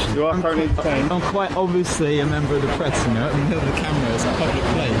detention. You are currently detained. I'm quite obviously a member of the press, you know. I mean, the camera is a public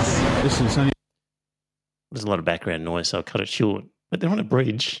place. This is only. There's a lot of background noise, so I'll cut it short. But they're on a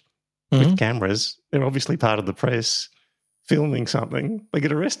bridge with cameras. They're obviously part of the press filming something. They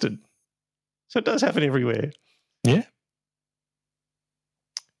get arrested. So it does happen everywhere. Yeah.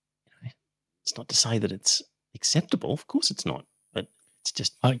 It's not to say that it's acceptable. Of course it's not. But it's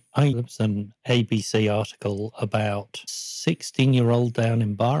just... I there was an ABC article about a 16-year-old down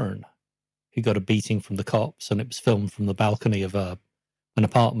in Byron who got a beating from the cops, and it was filmed from the balcony of an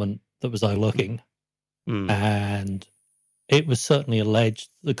apartment that was overlooking. And it was certainly alleged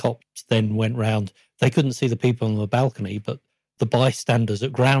the cops then went round. They couldn't see the people on the balcony, but the bystanders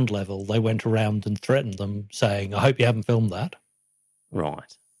at ground level, they went around and threatened them, saying, I hope you haven't filmed that.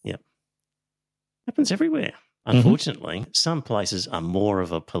 Right. Yep. Happens everywhere. Unfortunately, some places are more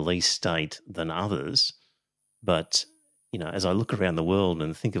of a police state than others. But, you know, as I look around the world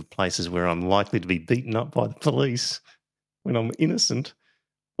and think of places where I'm likely to be beaten up by the police when I'm innocent,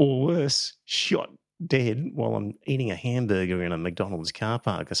 or worse, shot dead while I'm eating a hamburger in a McDonald's car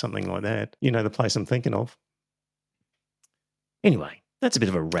park or something like that. You know the place I'm thinking of. Anyway, that's a bit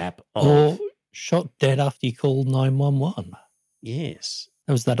of a wrap of... Or shot dead after you called 911. Yes.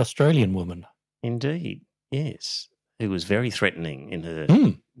 That was that Australian woman. Indeed, yes. Who was very threatening in her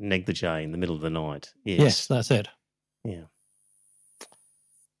negligee in the middle of the night. Yes, that's it. Yeah.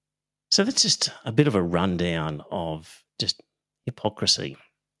 So that's just a bit of a rundown of just hypocrisy, if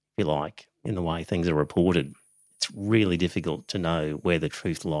you like, in the way things are reported. It's really difficult to know where the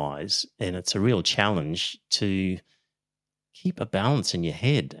truth lies, and it's a real challenge to keep a balance in your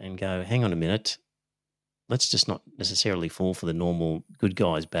head and go, hang on a minute, let's just not necessarily fall for the normal good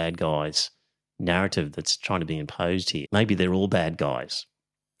guys, bad guys narrative that's trying to be imposed here. Maybe they're all bad guys,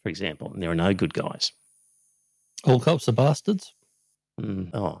 for example, and there are no good guys. All cops are bastards?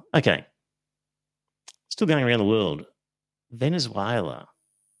 Oh, okay. Still going around the world. Venezuela,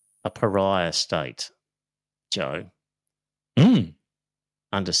 a pariah state, Joe,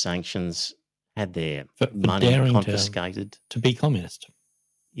 under sanctions, had their money confiscated. To be communist.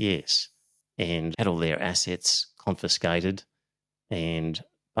 Yes, and had all their assets confiscated. And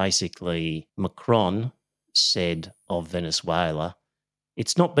basically, Macron said of Venezuela,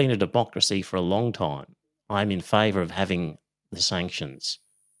 it's not been a democracy for a long time. I'm in favour of having the sanctions.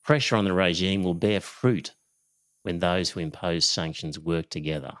 Pressure on the regime will bear fruit when those who impose sanctions work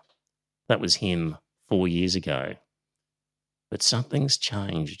together. That was him 4 years ago. But something's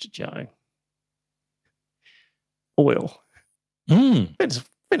changed, Joe. Oil.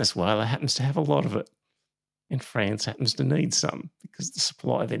 Venezuela happens to have a lot of it. And France happens to need some because the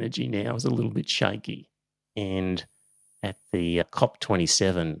supply of energy now is a little bit shaky. And at the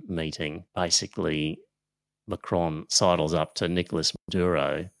COP27 meeting, basically Macron sidles up to Nicolas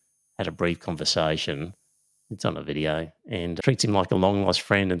Maduro, had a brief conversation. It's on a video, and treats him like a long-lost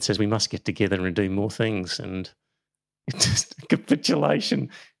friend and says, we must get together and do more things. And it's just a capitulation,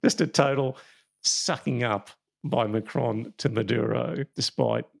 just a total sucking up by Macron to Maduro,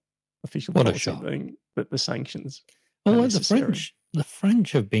 despite official policy being that the sanctions are necessary. The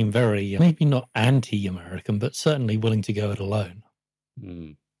French have been very, maybe not anti-American, but certainly willing to go it alone.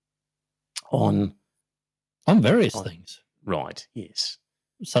 On various things. Right, yes.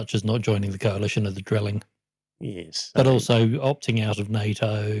 Such as not joining the coalition of the drilling. Yes. But also opting out of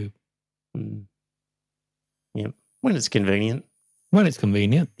NATO. Yeah, when it's convenient. When it's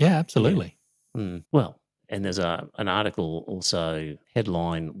convenient, yeah, absolutely. Well, and there's an article also,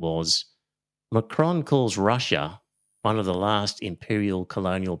 headline was, Macron calls Russia one of the last imperial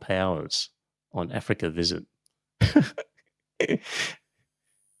colonial powers on Africa visit.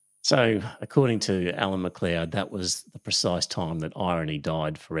 So, according to Alan MacLeod, that was the precise time that irony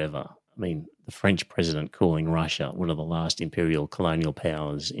died forever. I mean, the French president calling Russia one of the last imperial colonial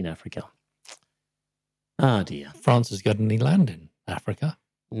powers in Africa. Oh, dear. France has got any land in Africa?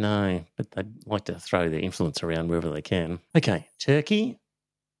 No, but they'd like to throw their influence around wherever they can. Okay, Turkey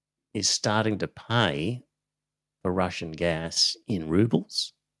is starting to pay for Russian gas in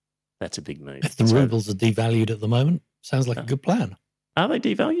rubles. That's a big move. If the rubles are devalued at the moment, sounds like a good plan. Are they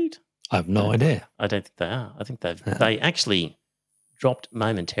devalued? I have no idea. I don't think they are. I think they actually dropped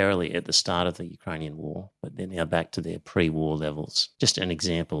momentarily at the start of the Ukrainian war, but they're now back to their pre-war levels. Just an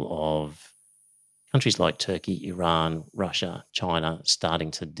example of countries like Turkey, Iran, Russia, China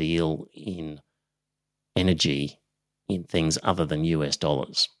starting to deal in energy in things other than US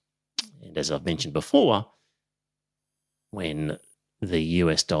dollars. And as I've mentioned before, when the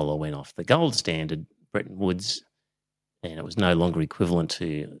US dollar went off the gold standard, Bretton Woods, and it was no longer equivalent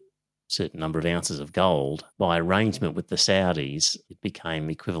to a certain number of ounces of gold, by arrangement with the Saudis, it became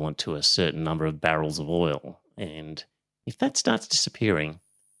equivalent to a certain number of barrels of oil. And if that starts disappearing,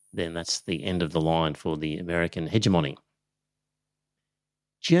 then that's the end of the line for the American hegemony.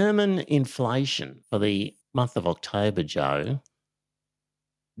 German inflation for the month of October, Joe,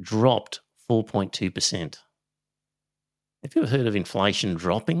 dropped 4.2%. Have you ever heard of inflation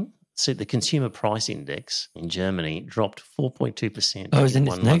dropping? So the consumer price index in Germany dropped 4.2%. Oh, isn't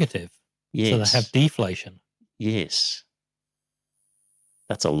it negative? Yes. So they have deflation. Yes.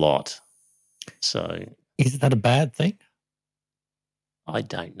 That's a lot. So is that a bad thing? I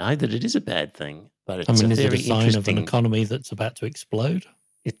don't know that it is a bad thing, but it's is it a sign of an economy that's about to explode?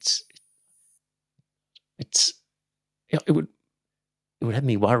 It would have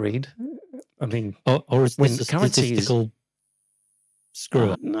me worried. I mean, or is when this a currency statistical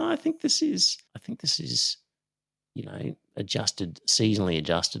screw up? No, I think this is, adjusted, seasonally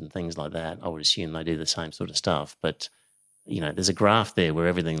adjusted and things like that. I would assume they do the same sort of stuff. But, there's a graph there where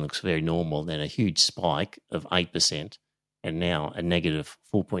everything looks very normal, then a huge spike of 8%, and now a negative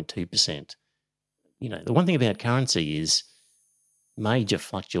 4.2%. The one thing about currency is major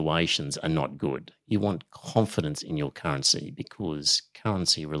fluctuations are not good. You want confidence in your currency because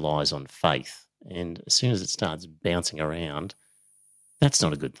currency relies on faith. And as soon as it starts bouncing around, that's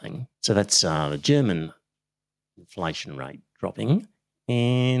not a good thing. So that's the German inflation rate dropping.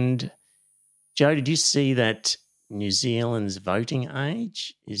 And Joe, did you see that New Zealand's voting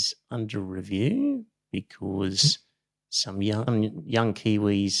age is under review because some young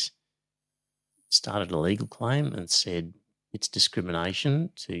Kiwis started a legal claim and said it's discrimination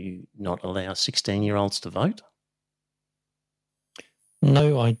to not allow 16-year-olds to vote?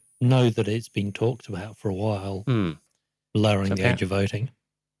 No, I know that it's been talked about for a while, lowering the age of voting.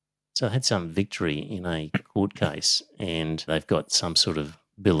 So they had some victory in a court case, and they've got some sort of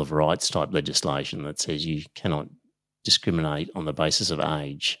Bill of Rights type legislation that says you cannot discriminate on the basis of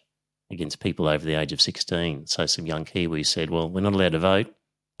age against people over the age of 16. So some young Kiwis said, well, we're not allowed to vote.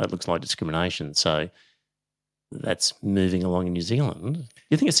 That looks like discrimination. So that's moving along in New Zealand. Do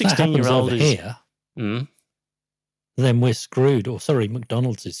you think a 16-year-old is here? Then we're screwed. Or sorry,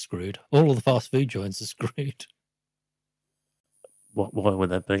 McDonald's is screwed. All of the fast food joints are screwed. Why would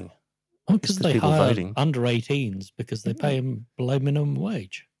that be? Because they hire under 18s because they pay them below minimum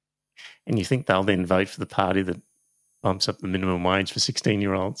wage. And you think they'll then vote for the party that bumps up the minimum wage for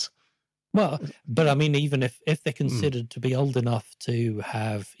 16-year-olds? Well, but I mean, even if they're considered to be old enough to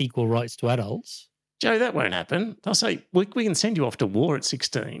have equal rights to adults. Joe, that won't happen. They'll say, we can send you off to war at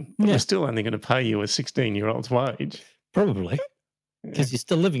 16, but we're still only going to pay you a 16-year-old's wage. Probably. Because you're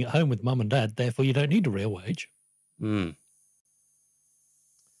still living at home with mum and dad, therefore you don't need a real wage. Where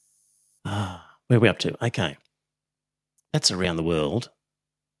are we up to? Okay. That's around the world.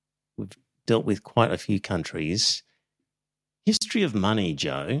 We've dealt with quite a few countries. History of money,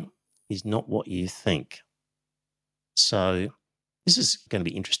 Joe, is not what you think. So this is going to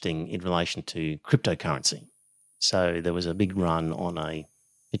be interesting in relation to cryptocurrency. So there was a big run on a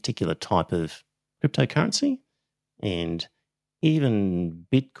particular type of cryptocurrency, and even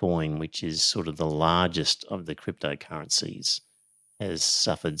Bitcoin, which is sort of the largest of the cryptocurrencies, has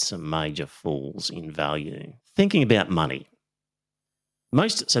suffered some major falls in value. Thinking about money.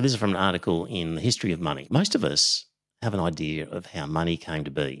 So this is from an article in the History of Money. Most of us have an idea of how money came to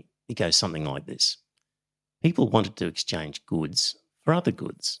be. It goes something like this. People wanted to exchange goods for other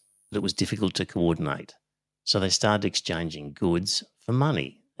goods, but it was difficult to coordinate. So they started exchanging goods for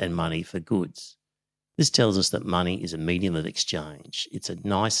money and money for goods. This tells us that money is a medium of exchange. It's a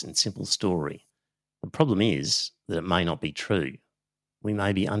nice and simple story. The problem is that it may not be true. We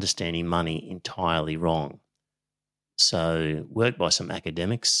may be understanding money entirely wrong. So work by some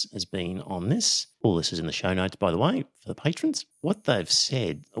academics has been on this. All this is in the show notes, by the way, for the patrons. What they've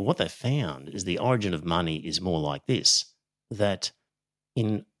said, or what they've found, is the origin of money is more like this, that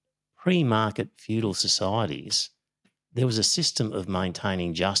in pre-market feudal societies, there was a system of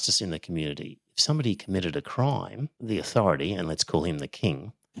maintaining justice in the community. If somebody committed a crime, the authority, and let's call him the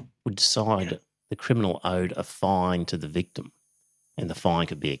king, would decide the criminal owed a fine to the victim. And the fine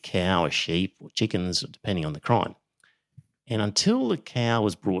could be a cow, a sheep, or chickens, depending on the crime. And until the cow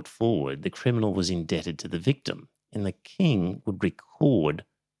was brought forward, the criminal was indebted to the victim, and the king would record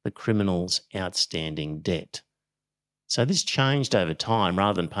the criminal's outstanding debt. So this changed over time.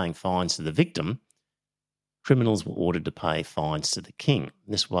 Rather than paying fines to the victim, criminals were ordered to pay fines to the king.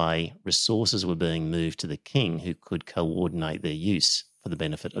 This way, resources were being moved to the king, who could coordinate their use for the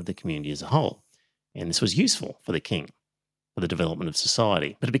benefit of the community as a whole. And this was useful for the king, for the development of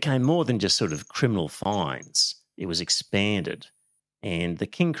society. But it became more than just sort of criminal fines. It was expanded, and the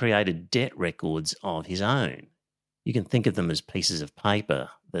king created debt records of his own. You can think of them as pieces of paper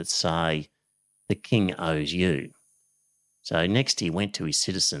that say, the king owes you. So next he went to his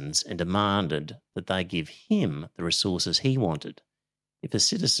citizens and demanded that they give him the resources he wanted. If a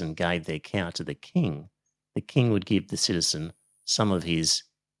citizen gave their cow to the king would give the citizen some of his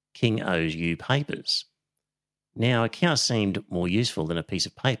king owes you papers. Now, a cow seemed more useful than a piece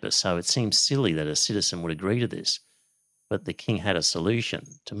of paper, so it seemed silly that a citizen would agree to this. But the king had a solution.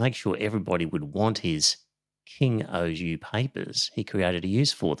 To make sure everybody would want his king owes you papers, he created a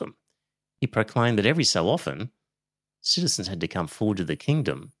use for them. He proclaimed that every so often, citizens had to come forward to the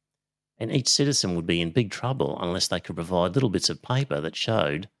kingdom, and each citizen would be in big trouble unless they could provide little bits of paper that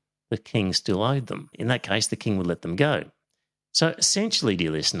showed the king still owed them. In that case, the king would let them go. So essentially,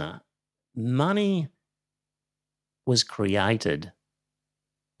 dear listener, money was created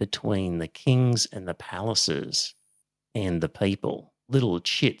between the kings and the palaces and the people, little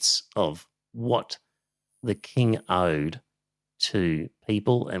chits of what the king owed to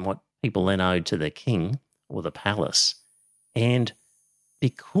people and what people then owed to the king or the palace. And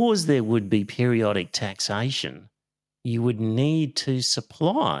because there would be periodic taxation, you would need to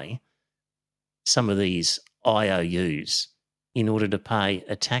supply some of these IOUs in order to pay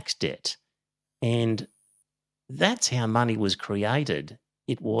a tax debt. And that's how money was created.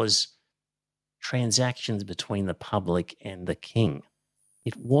 It was transactions between the public and the king.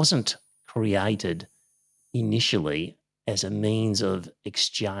 It wasn't created initially as a means of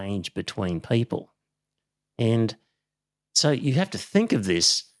exchange between people. And so you have to think of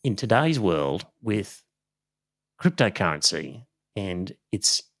this in today's world with cryptocurrency and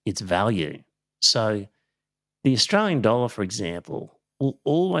its value. So the Australian dollar, for example, will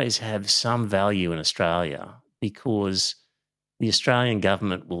always have some value in Australia because the Australian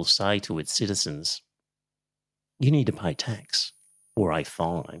government will say to its citizens, you need to pay tax or a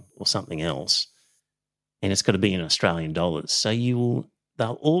fine or something else, and it's got to be in Australian dollars. So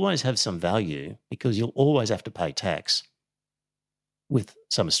they'll always have some value because you'll always have to pay tax with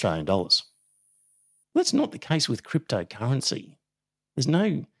some Australian dollars. That's not the case with cryptocurrency.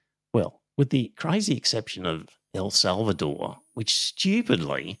 With the crazy exception of El Salvador, which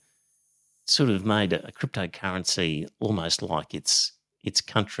stupidly sort of made a cryptocurrency almost like its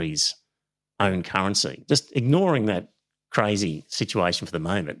country's own currency. Just ignoring that crazy situation for the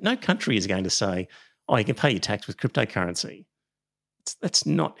moment, no country is going to say, oh, you can pay your tax with cryptocurrency. That's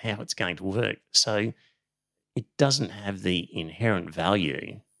not how it's going to work. So it doesn't have the inherent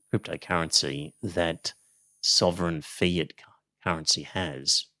value, cryptocurrency, that sovereign fiat currency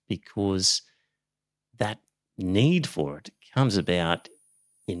has, because that need for it comes about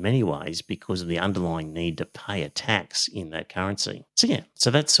in many ways because of the underlying need to pay a tax in that currency.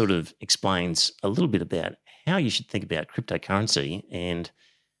 So that sort of explains a little bit about how you should think about cryptocurrency. And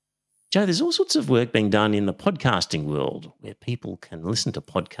Joe, there's all sorts of work being done in the podcasting world where people can listen to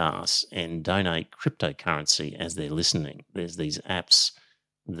podcasts and donate cryptocurrency as they're listening. There's these apps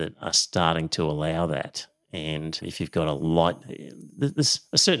that are starting to allow that. And if you've got there's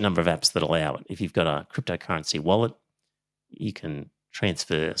a certain number of apps that allow it. If you've got a cryptocurrency wallet, you can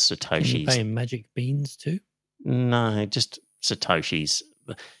transfer Satoshis. Can you pay in magic beans too? No, just Satoshis.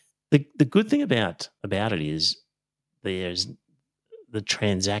 The good thing about it is there's the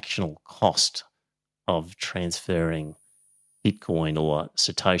transactional cost of transferring Bitcoin or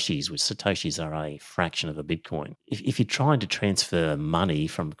Satoshis, which Satoshis are a fraction of a Bitcoin. If you're trying to transfer money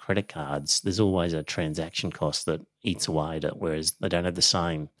from credit cards, there's always a transaction cost that eats away at it, whereas they don't have the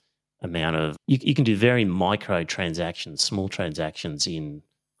same amount of... You can do very micro transactions, small transactions in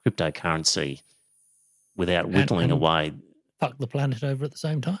cryptocurrency without whittling away. Fuck the planet over at the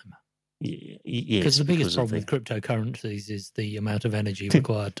same time. Yes. Because the biggest problem with cryptocurrencies is the amount of energy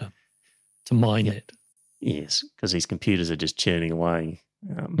required to mine it. Yes, because these computers are just churning away.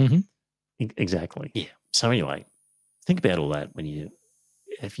 Exactly. Yeah. So anyway, think about all that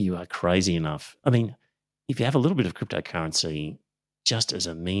if you are crazy enough. I mean, if you have a little bit of cryptocurrency just as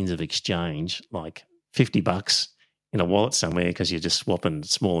a means of exchange, like $50 in a wallet somewhere because you're just swapping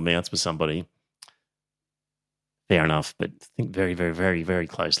small amounts with somebody, fair enough, but think very, very, very, very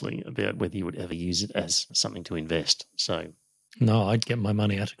closely about whether you would ever use it as something to invest. So, no, I'd get my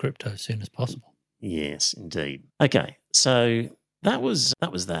money out of crypto as soon as possible. yes, indeed. Okay, so that was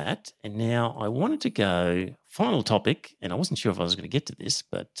that. And now I wanted to go, final topic, and I wasn't sure if I was going to get to this,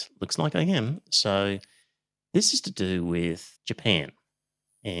 but looks like I am. So this is to do with Japan.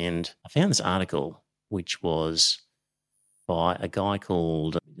 And I found this article, which was by a guy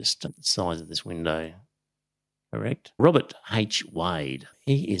called, just the size of this window, correct? Robert H. Wade.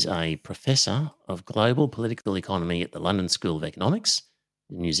 He is a professor of global political economy at the London School of Economics,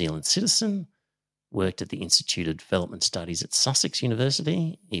 a New Zealand citizen, worked at the Institute of Development Studies at Sussex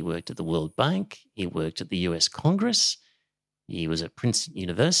University. He worked at the World Bank. He worked at the US Congress. He was at Princeton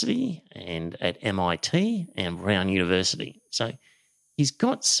University and at MIT and Brown University. So he's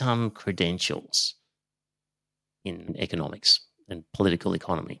got some credentials in economics and political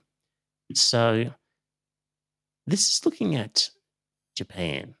economy. So this is looking at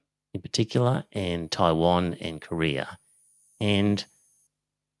Japan in particular and Taiwan and Korea. And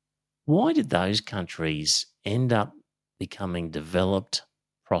why did those countries end up becoming developed,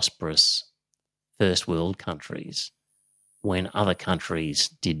 prosperous, first world countries when other countries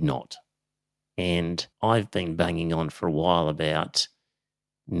did not? And I've been banging on for a while about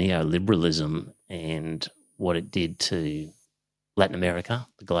neoliberalism and what it did to Latin America,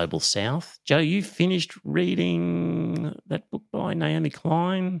 the global south. Joe, you finished reading that book by Naomi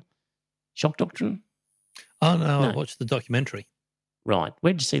Klein, Shock Doctrine? Oh, no, I watched the documentary. Right.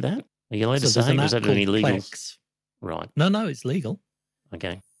 Where did you see that? Are you allowed to there's say? an Was app that any called legal? Plex. Right. No, it's legal.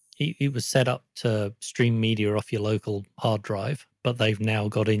 Okay. It was set up to stream media off your local hard drive, but they've now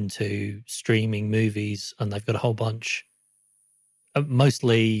got into streaming movies, and they've got a whole bunch,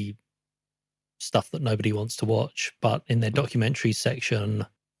 mostly stuff that nobody wants to watch. But in their documentary section,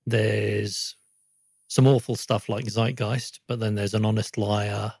 there's some awful stuff like Zeitgeist, but then there's An Honest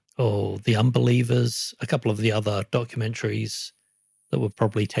Liar or The Unbelievers, a couple of the other documentaries that were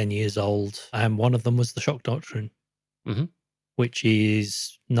probably 10 years old. And one of them was The Shock Doctrine, which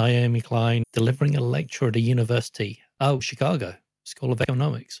is Naomi Klein delivering a lecture at a university. Chicago School of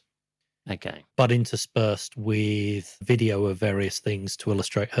Economics. Okay. But interspersed with video of various things to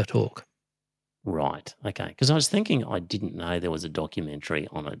illustrate her talk. Right. Okay. Because I was thinking I didn't know there was a documentary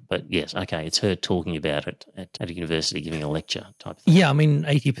on it. But yes, okay, it's her talking about it at a university, giving a lecture type thing. Yeah, I mean,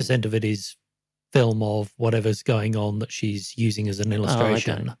 80% of it is film of whatever's going on that she's using as an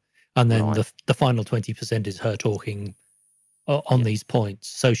illustration. Okay. And then the final 20% is her talking on these points.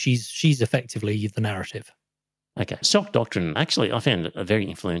 So she's effectively the narrative. Okay. Shock Doctrine, actually, I found it a very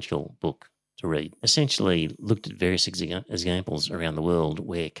influential book to read. Essentially looked at various examples around the world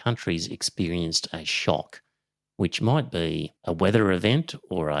where countries experienced a shock, which might be a weather event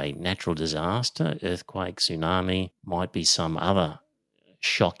or a natural disaster, earthquake, tsunami, might be some other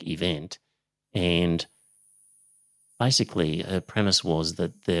shock event. And basically her premise was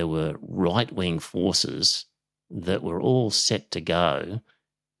that there were right-wing forces that were all set to go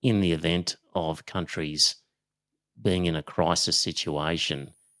in the event of countries being in a crisis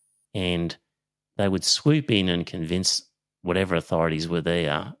situation, and they would swoop in and convince whatever authorities were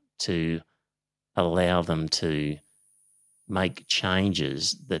there to allow them to make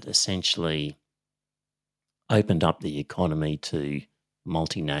changes that essentially opened up the economy to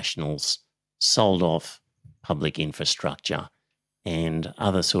multinationals, sold off public infrastructure and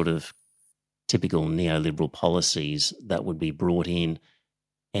other sort of typical neoliberal policies that would be brought in,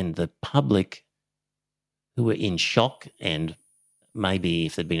 and the public who were in shock, and maybe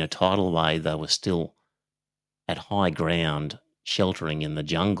if there'd been a tidal wave, they were still at high ground sheltering in the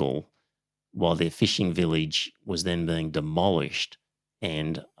jungle while their fishing village was then being demolished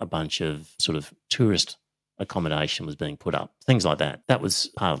and a bunch of sort of tourist accommodation was being put up, things like that. That was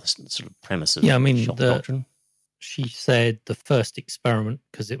part of the sort of premise of Shock Doctrine. She said the first experiment,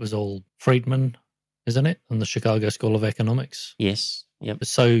 because it was all Friedman, isn't it, and the Chicago School of Economics. Yes, yep.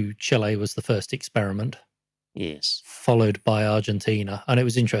 So Chile was the first experiment. Yes. Followed by Argentina. And it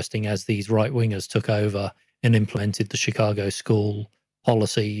was interesting as these right-wingers took over and implemented the Chicago School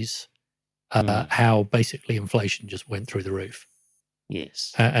policies, how basically inflation just went through the roof.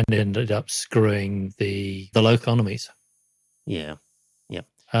 Yes. And ended up screwing the low economies. Yeah. Yep.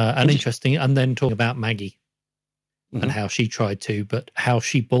 And interesting. And then talking about Maggie and how she tried to, but how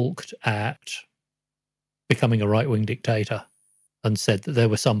she balked at becoming a right-wing dictator and said that there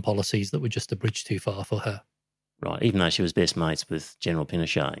were some policies that were just a bridge too far for her. Right. Even though she was best mates with General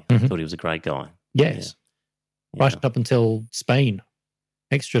Pinochet. Thought he was a great guy. Yes. Yeah. Right up until Spain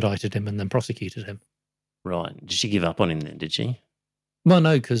extradited him and then prosecuted him. Right. Did she give up on him then, did she? Well,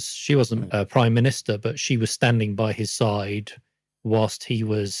 no, because she wasn't Prime Minister, but she was standing by his side whilst he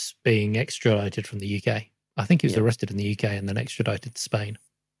was being extradited from the UK. I think he was arrested in the UK and then extradited to Spain.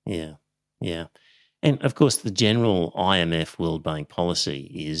 Yeah, yeah. And, of course, the general IMF World Bank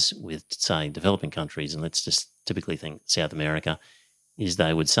policy is with, say, developing countries, and let's just typically think South America, is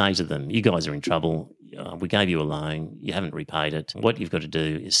they would say to them, you guys are in trouble, we gave you a loan, you haven't repaid it. What you've got to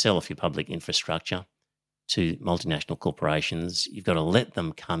do is sell off your public infrastructure to multinational corporations. You've got to let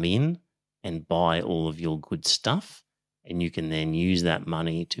them come in and buy all of your good stuff, and you can then use that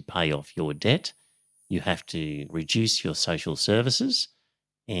money to pay off your debt. You have to reduce your social services,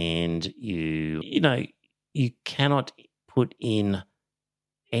 and you cannot put in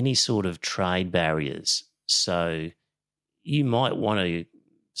any sort of trade barriers. So you might want to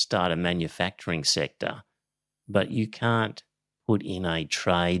start a manufacturing sector, but you can't put in a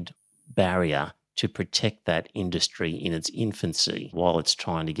trade barrier to protect that industry in its infancy while it's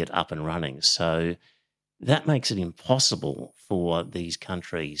trying to get up and running. So that makes it impossible for these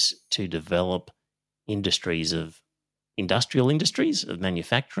countries to develop industrial industries of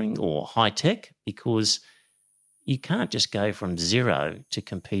manufacturing or high tech, because you can't just go from zero to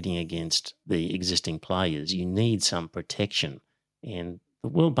competing against the existing players. You need some protection. And the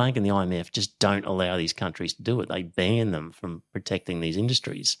World Bank and the IMF just don't allow these countries to do it. They ban them from protecting these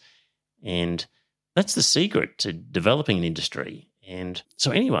industries. And that's the secret to developing an industry. And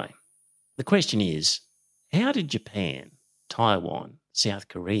so anyway, the question is, how did Japan, Taiwan, South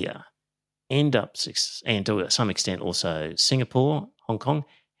Korea end up, and to some extent also Singapore, Hong Kong,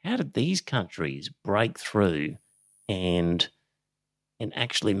 how did these countries break through and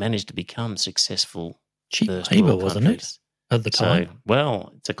actually manage to become successful cheap first labour, world wasn't countries? it, at the time? So,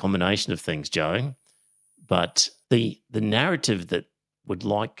 well, it's a combination of things, Joe. But the narrative that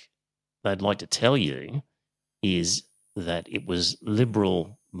they'd like to tell you is that it was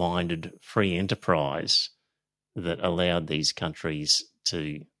liberal-minded free enterprise that allowed these countries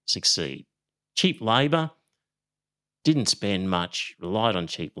to succeed. Cheap labour, didn't spend much, relied on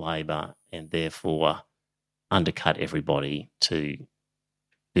cheap labour, and therefore undercut everybody to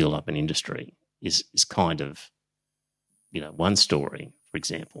build up an industry is kind of, one story, for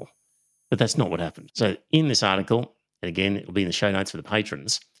example. But that's not what happened. So in this article, and again, it'll be in the show notes for the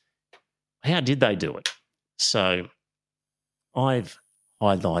patrons, how did they do it? So I've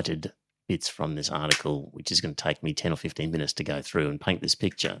highlighted bits from this article, which is going to take me 10 or 15 minutes to go through and paint this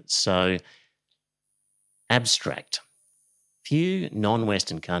picture. So abstract. Few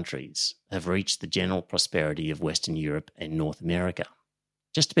non-Western countries have reached the general prosperity of Western Europe and North America.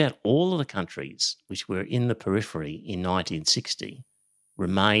 Just about all of the countries which were in the periphery in 1960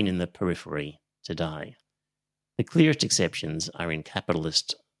 remain in the periphery today. The clearest exceptions are in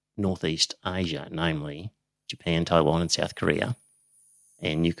capitalist Northeast Asia, namely Japan, Taiwan, and South Korea.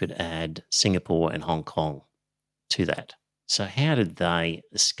 And you could add Singapore and Hong Kong to that. So how did they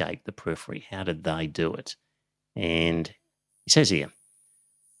escape the periphery? How did they do it? And he says here,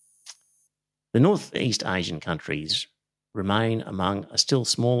 the Northeast Asian countries remain among a still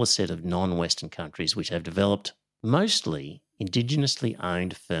smaller set of non-Western countries which have developed mostly indigenously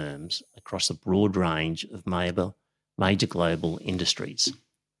owned firms across a broad range of major global industries.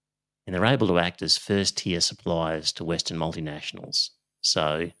 And they're able to act as first-tier suppliers to Western multinationals.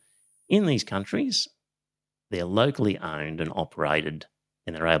 So in these countries, they're locally owned and operated,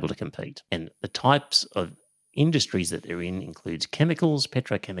 and they're able to compete. And the types of industries that they're in includes chemicals,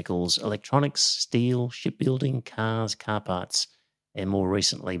 petrochemicals, electronics, steel, shipbuilding, cars, car parts, and more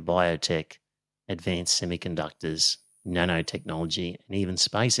recently biotech, advanced semiconductors, nanotechnology, and even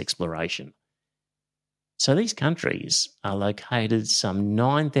space exploration. So these countries are located some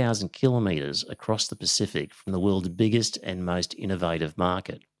 9,000 kilometres across the Pacific from the world's biggest and most innovative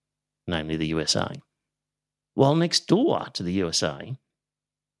market, namely the USA. While next door to the USA,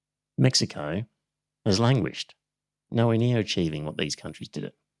 Mexico has languished, nowhere near achieving what these countries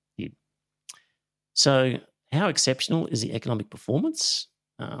did. So how exceptional is the economic performance?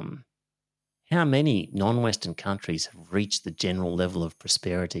 How many non-Western countries have reached the general level of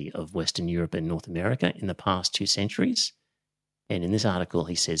prosperity of Western Europe and North America in the past 2 centuries? And in this article,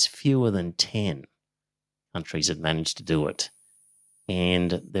 he says fewer than 10 countries have managed to do it.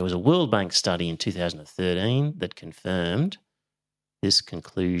 And there was a World Bank study in 2013 that confirmed this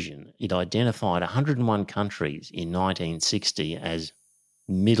conclusion. It identified 101 countries in 1960 as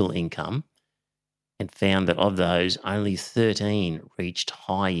middle income and found that of those, only 13 reached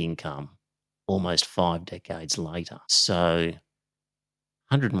high income almost 5 decades later. So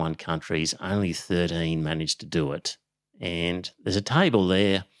 101 countries, only 13 managed to do it. And there's a table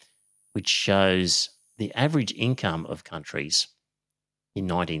there which shows the average income of countries in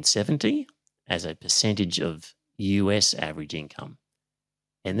 1970 as a percentage of US average income.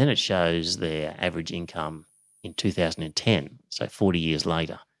 And then it shows their average income in 2010, so 40 years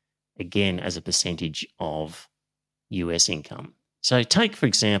later, again as a percentage of US income. So take, for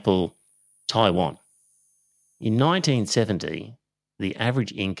example, Taiwan. In 1970, the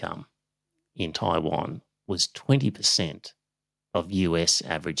average income in Taiwan was 20% of US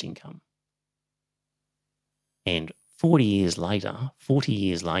average income. And 40 years later,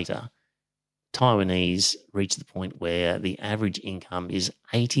 Taiwanese reached the point where the average income is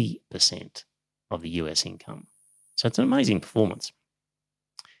 80% of the US income. So it's an amazing performance.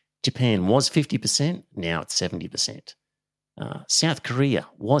 Japan was 50%, now it's 70%. South Korea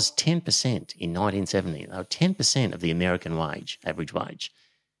was 10% in 1970. They were 10% of the American wage, average wage.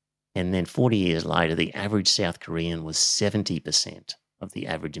 And then 40 years later, the average South Korean was 70% of the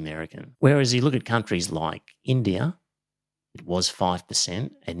average American. Whereas you look at countries like India, it was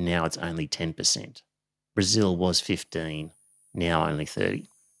 5%, and now it's only 10%. Brazil was 15%, now only 30%.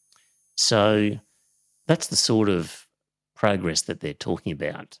 So that's the sort of progress that they're talking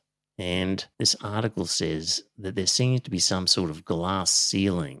about. And this article says that there seems to be some sort of glass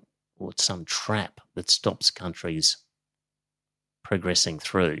ceiling or some trap that stops countries progressing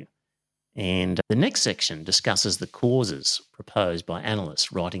through. And the next section discusses the causes proposed by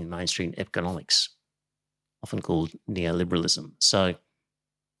analysts writing in mainstream economics, often called neoliberalism. So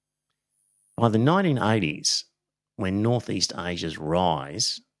by the 1980s, when Northeast Asia's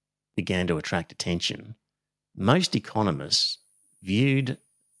rise began to attract attention, most economists viewed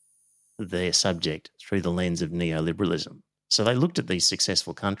their subject through the lens of neoliberalism. So they looked at these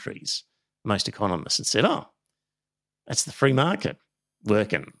successful countries, most economists, and said, oh, that's the free market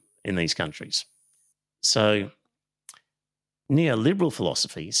working in these countries. So neoliberal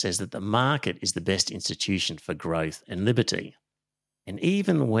philosophy says that the market is the best institution for growth and liberty. And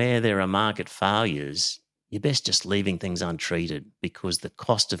even where there are market failures, you're best just leaving things untreated because the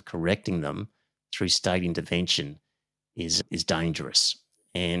cost of correcting them through state intervention is dangerous.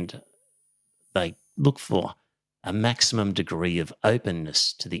 And they look for a maximum degree of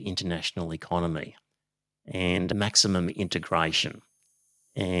openness to the international economy and maximum integration.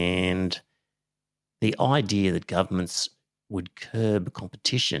 And the idea that governments would curb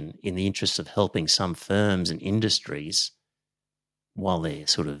competition in the interest of helping some firms and industries while they're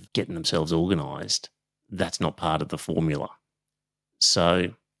sort of getting themselves organised, that's not part of the formula. So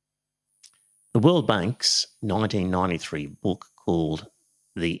the World Bank's 1993 book called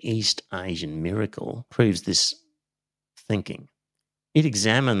The East Asian Miracle proves this thinking. It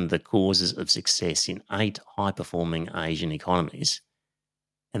examined the causes of success in 8 high-performing Asian economies.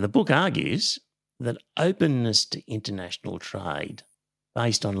 And the book argues that openness to international trade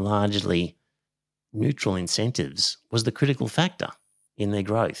based on largely neutral incentives was the critical factor in their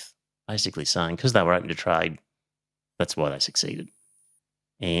growth, basically saying because they were open to trade, that's why they succeeded.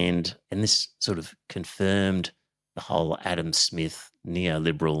 And this sort of confirmed the whole Adam Smith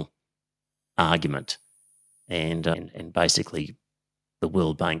neoliberal argument and basically the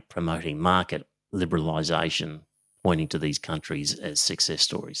World Bank promoting market liberalisation, pointing to these countries as success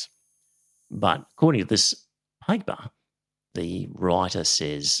stories. But according to this paper, the writer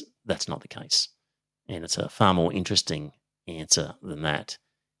says that's not the case. And it's a far more interesting answer than that.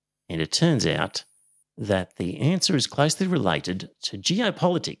 And it turns out that the answer is closely related to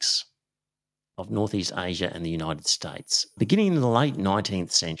geopolitics of Northeast Asia and the United States. Beginning in the late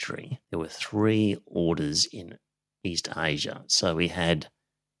 19th century, there were 3 orders in East Asia. So we had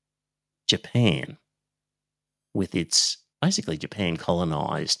Japan, with its, basically Japan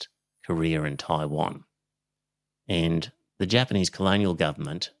colonised Korea and Taiwan. And the Japanese colonial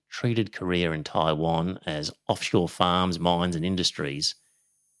government treated Korea and Taiwan as offshore farms, mines and industries,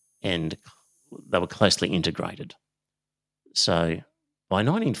 and they were closely integrated. So by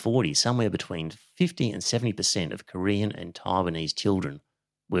 1940, somewhere between 50 and 70% of Korean and Taiwanese children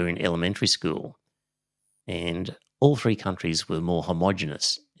were in elementary school, and all 3 countries were more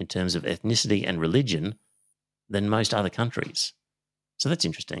homogenous in terms of ethnicity and religion than most other countries. So that's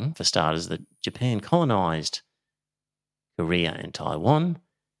interesting, for starters, that Japan colonised Korea and Taiwan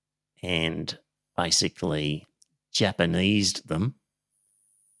and basically Japanesed them,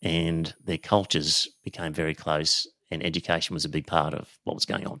 and their cultures became very close, and education was a big part of what was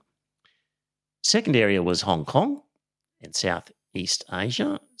going on. Second area was Hong Kong and Southeast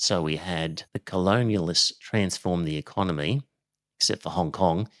Asia. So we had the colonialists transform the economy, except for Hong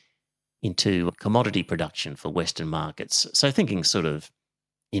Kong, into commodity production for Western markets. So thinking sort of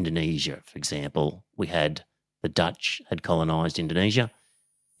Indonesia, for example, we had the Dutch had colonised Indonesia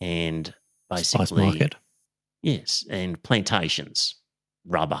and basically... Spice market. Yes, and plantations.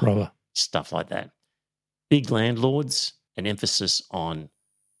 rubber, stuff like that. Big landlords, an emphasis on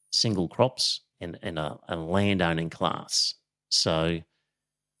single crops and a landowning class. So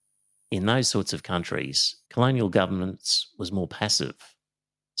in those sorts of countries, colonial governments was more passive.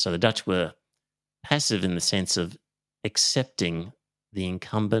 So the Dutch were passive in the sense of accepting the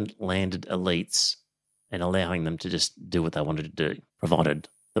incumbent landed elites and allowing them to just do what they wanted to do, provided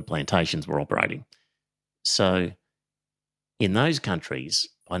the plantations were operating. So in those countries,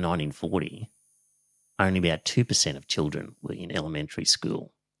 by 1940, only about 2% of children were in elementary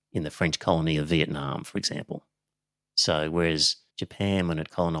school, in the French colony of Vietnam, for example. So whereas Japan, when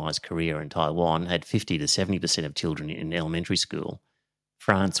it colonised Korea and Taiwan, had 50 to 70% of children in elementary school,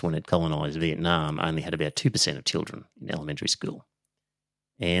 France, when it colonised Vietnam, only had about 2% of children in elementary school.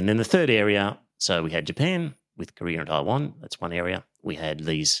 And then the third area, so we had Japan with Korea and Taiwan, that's one area. We had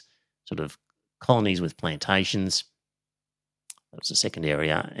these sort of colonies with plantations, that was the second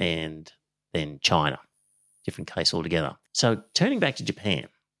area, and then China, different case altogether. So turning back to Japan,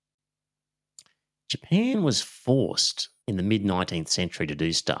 Japan was forced in the mid-19th century to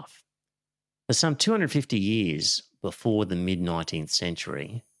do stuff. For some 250 years before the mid-19th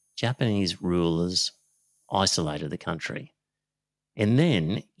century, Japanese rulers isolated the country. And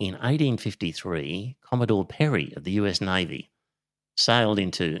then in 1853, Commodore Perry of the US Navy sailed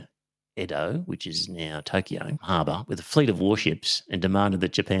into Edo, which is now Tokyo Harbour, with a fleet of warships and demanded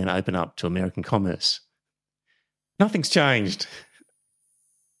that Japan open up to American commerce. Nothing's changed.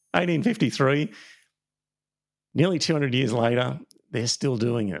 1853, nearly 200 years later, they're still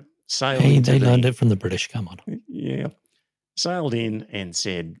doing it. They learned it from the British, come on. Yeah. Sailed in and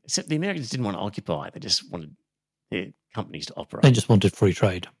said, except the Americans didn't want to occupy, they just wanted their companies to operate. They just wanted free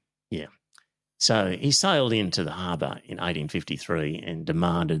trade. Yeah. So he sailed into the harbour in 1853 and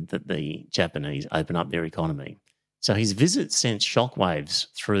demanded that the Japanese open up their economy. So his visit sent shockwaves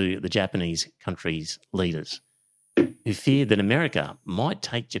through the Japanese country's leaders, who feared that America might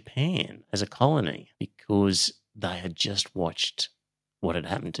take Japan as a colony because they had just watched what had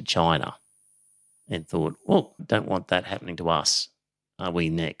happened to China and thought, well, don't want that happening to us. Are we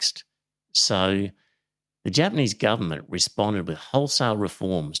next? So the Japanese government responded with wholesale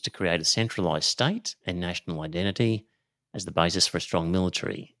reforms to create a centralised state and national identity as the basis for a strong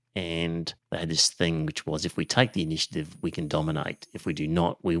military. And they had this thing which was, if we take the initiative, we can dominate. If we do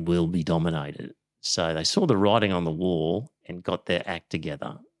not, we will be dominated. So they saw the writing on the wall and got their act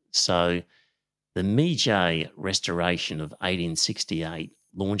together. So the Meiji Restoration of 1868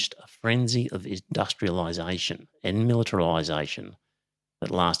 launched a frenzy of industrialisation and militarisation that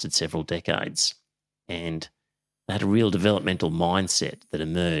lasted several decades. And they had a real developmental mindset that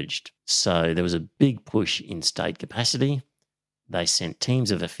emerged. So there was a big push in state capacity. They sent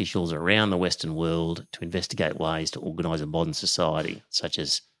teams of officials around the Western world to investigate ways to organise a modern society, such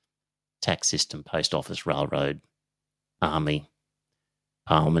as tax system, post office, railroad, army,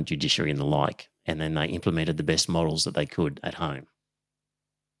 parliament, judiciary and the like. And then they implemented the best models that they could at home.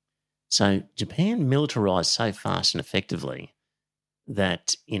 So Japan militarised so fast and effectively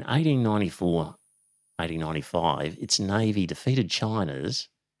that in 1895, its navy defeated China's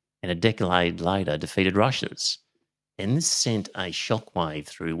and a decade later defeated Russia's. And this sent a shockwave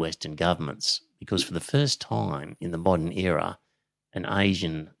through Western governments because for the first time in the modern era, an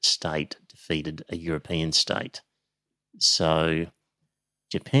Asian state defeated a European state. So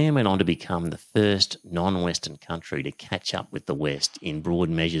Japan went on to become the first non-Western country to catch up with the West in broad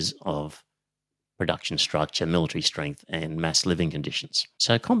measures of production structure, military strength, and mass living conditions.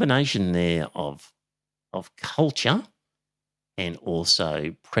 So a combination there of culture and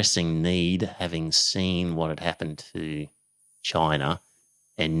also pressing need, having seen what had happened to China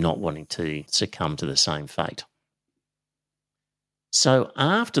and not wanting to succumb to the same fate. So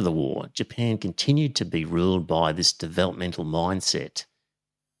after the war, Japan continued to be ruled by this developmental mindset,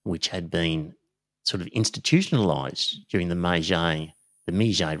 which had been sort of institutionalised during the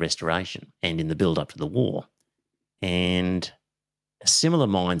Meiji Restoration and in the build-up to the war. And a similar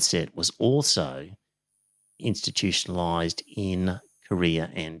mindset was also institutionalised in Korea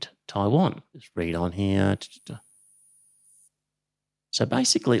and Taiwan. Just read on here. So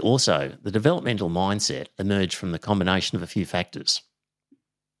basically also the developmental mindset emerged from the combination of a few factors.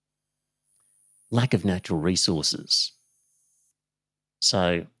 Lack of natural resources.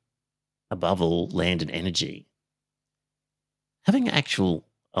 So above all, land and energy. Having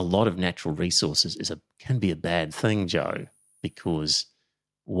a lot of natural resources can be a bad thing, Joe, because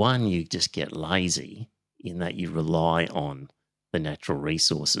one, you just get lazy in that you rely on the natural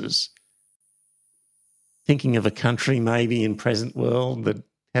resources. Thinking of a country maybe in present world that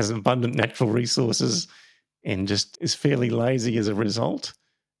has abundant natural resources, and just is fairly lazy as a result,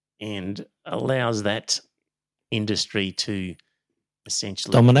 and allows that industry to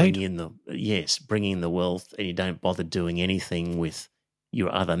essentially dominate. bring in the wealth, and you don't bother doing anything with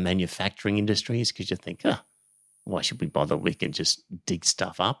your other manufacturing industries because you think, why should we bother? We can just dig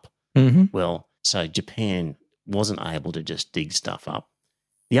stuff up. Mm-hmm. Well, so Japan wasn't able to just dig stuff up.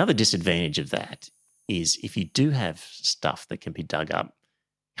 The other disadvantage of that is if you do have stuff that can be dug up,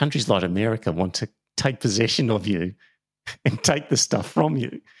 countries like America want to take possession of you and take the stuff from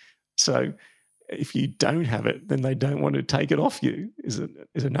you. So if you don't have it, then they don't want to take it off you, is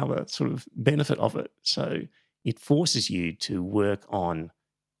another sort of benefit of it. So it forces you to work on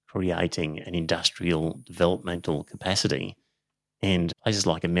creating an industrial developmental capacity, and places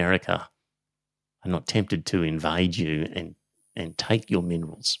like America are not tempted to invade you and take your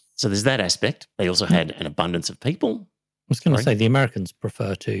minerals. So there's that aspect. They also had an abundance of people. I was going to say the Americans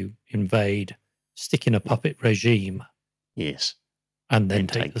prefer to invade, stick in a puppet regime. Yes. And then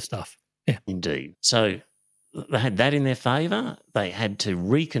take the stuff. Yeah. Indeed. So they had that in their favour. They had to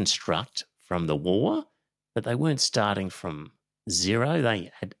reconstruct from the war, but they weren't starting from zero.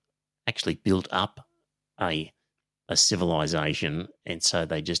 They had actually built up a civilization, and so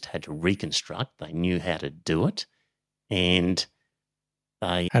they just had to reconstruct. They knew how to do it, and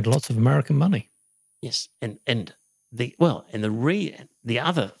they had lots of American money. Yes, and the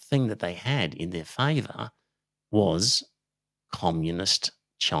other thing that they had in their favour was communist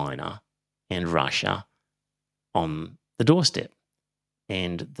China and Russia on the doorstep,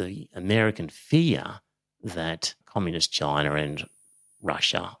 and the American fear that communist China and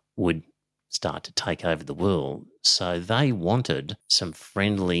Russia would start to take over the world. So they wanted some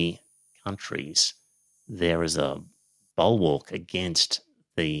friendly countries there as a bulwark against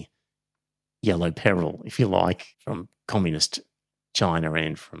the yellow peril, if you like, from communist China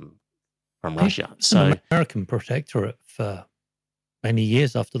and from Russia. So an American protectorate for many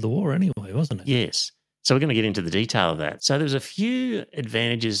years after the war anyway, wasn't it? Yes. So we're going to get into the detail of that. So there's a few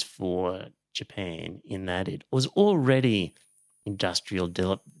advantages for Japan in that it was already industrial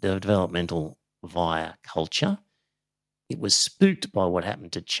developmental via culture. It was spooked by what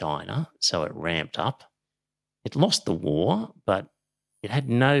happened to China, so it ramped up. It lost the war, but it had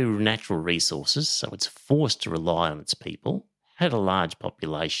no natural resources, so it's forced to rely on its people, had a large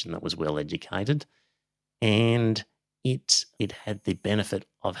population that was well educated, and it had the benefit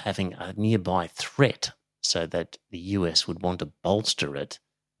of having a nearby threat so that the US would want to bolster it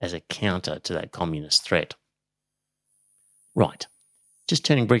as a counter to that communist threat. Right. Just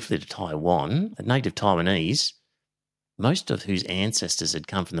turning briefly to Taiwan, the native Taiwanese, most of whose ancestors had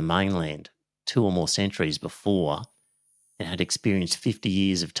come from the mainland 2 or more centuries before and had experienced 50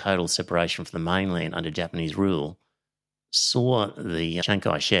 years of total separation from the mainland under Japanese rule, saw the Chiang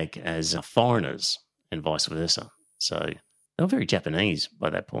Kai-shek as foreigners and vice versa. So they were very Japanese by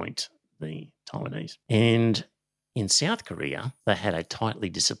that point, the Taiwanese. And in South Korea, they had a tightly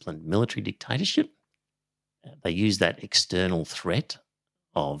disciplined military dictatorship. They used that external threat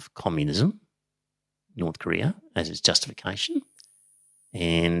of communism, North Korea, as its justification.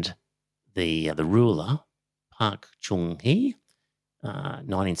 And the ruler, Park Chung-hee,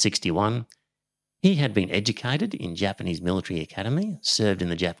 1961, he had been educated in Japanese military academy, served in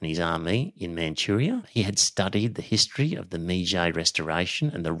the Japanese army in Manchuria. He had studied the history of the Meiji Restoration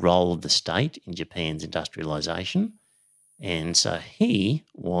and the role of the state in Japan's industrialization. And so he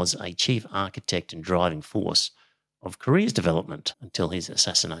was a chief architect and driving force of Korea's development until his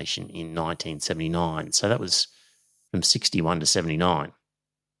assassination in 1979. So that was from 61 to 79.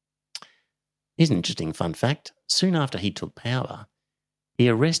 Here's an interesting fun fact. Soon after he took power, he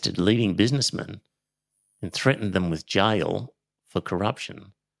arrested leading businessmen and threatened them with jail for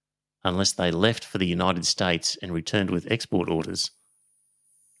corruption unless they left for the United States and returned with export orders.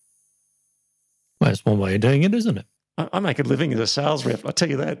 Well, that's one way of doing it, isn't it? I make a living as a sales rep. I tell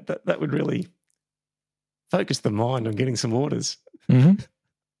you that would really focus the mind on getting some orders. Mm-hmm.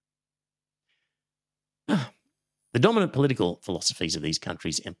 The dominant political philosophies of these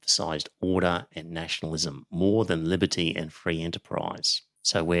countries emphasised order and nationalism more than liberty and free enterprise.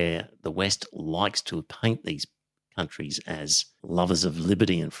 So where the West likes to paint these countries as lovers of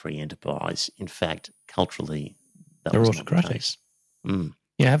liberty and free enterprise, in fact, culturally, that they're was autocratic. Not the case. Mm.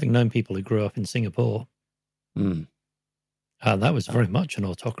 Yeah, having known people who grew up in Singapore, that was very much an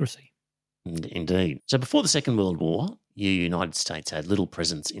autocracy. Indeed. So before the Second World War, the United States had little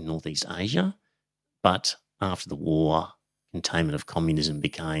presence in Northeast Asia, but after the war, containment of communism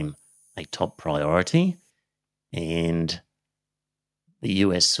became a top priority, and the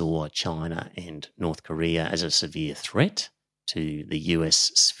US saw China and North Korea as a severe threat to the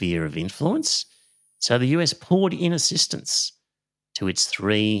US sphere of influence. So the US poured in assistance to its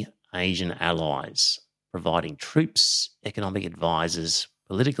 3 Asian allies, providing troops, economic advisors,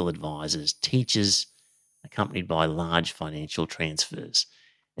 political advisors, teachers, accompanied by large financial transfers.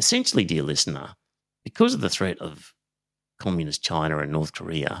 Essentially, dear listener, because of the threat of communist China and North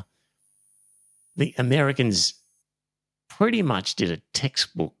Korea, the Americans pretty much did a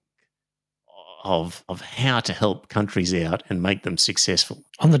textbook of how to help countries out and make them successful.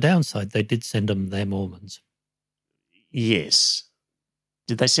 On the downside, they did send them their Mormons. Yes.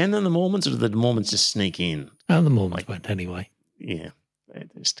 Did they send them the Mormons, or did the Mormons just sneak in? Oh, the Mormons went anyway. Yeah.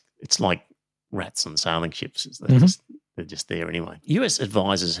 It's like rats on sailing ships. They're just there anyway. US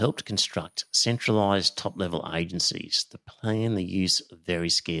advisors helped construct centralised top-level agencies to plan the use of very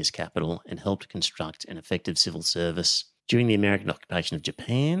scarce capital and helped construct an effective civil service. During the American occupation of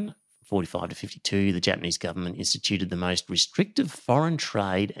Japan, 1945 to 1952, the Japanese government instituted the most restrictive foreign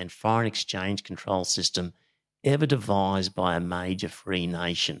trade and foreign exchange control system ever devised by a major free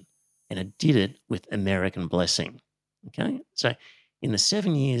nation, and it did it with American blessing. Okay, so in the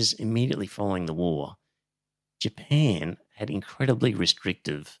 7 years immediately following the war, Japan had incredibly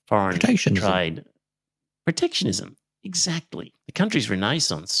restrictive foreign trade. Protectionism, exactly. The country's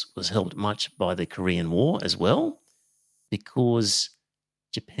renaissance was helped much by the Korean War as well, because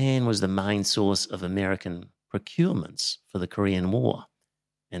Japan was the main source of American procurements for the Korean War.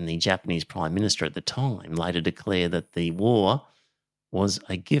 And the Japanese Prime Minister at the time later declared that the war was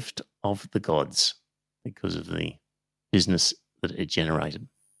a gift of the gods because of the business that it generated.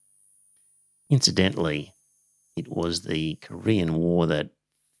 Incidentally, it was the Korean War that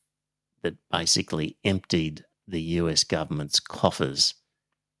basically emptied the US government's coffers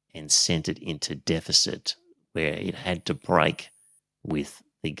and sent it into deficit, where it had to break with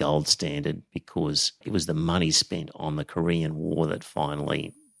the gold standard because it was the money spent on the Korean War that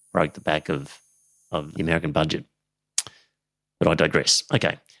finally broke the back of the American budget. But I digress.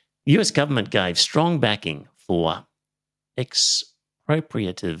 Okay. The US government gave strong backing for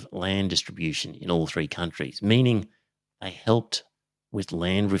expropriative land distribution in all 3 countries, meaning they helped with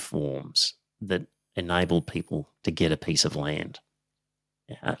land reforms that enabled people to get a piece of land,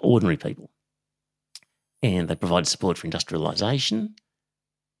 ordinary people. And they provided support for industrialisation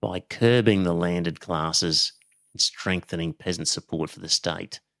by curbing the landed classes and strengthening peasant support for the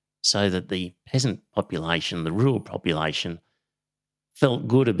state, so that the peasant population, the rural population, felt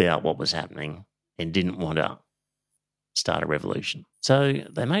good about what was happening and didn't want to start a revolution. So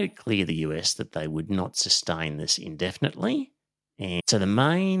they made it clear, the US, that they would not sustain this indefinitely. And so the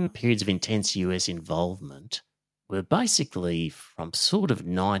main periods of intense US involvement were basically from sort of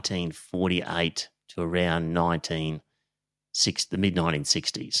 1948 to around the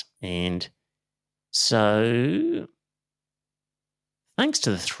mid-1960s. And so thanks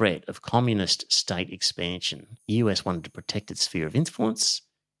to the threat of communist state expansion, the US wanted to protect its sphere of influence.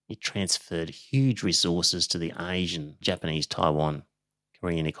 It transferred huge resources to the Asian, Japanese, Taiwan,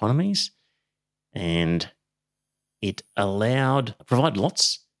 Korean economies, and it provided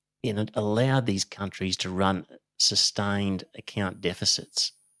lots, and it allowed these countries to run sustained account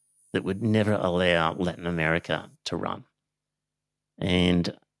deficits that would never allow Latin America to run.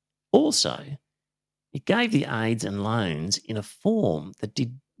 And also, it gave the aids and loans in a form that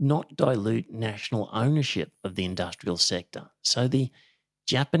did not dilute national ownership of the industrial sector. So the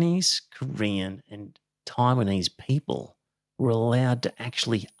Japanese, Korean, and Taiwanese people were allowed to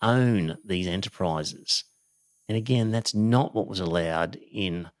actually own these enterprises. And again, that's not what was allowed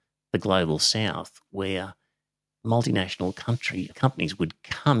in the global south, where multinational companies would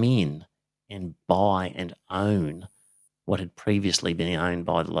come in and buy and own what had previously been owned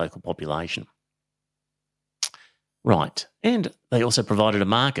by the local population. Right. And they also provided a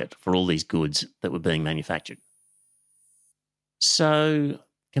market for all these goods that were being manufactured. So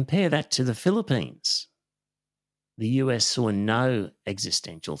compare that to the Philippines. The US saw no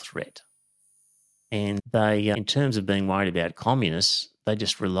existential threat. And they, in terms of being worried about communists, they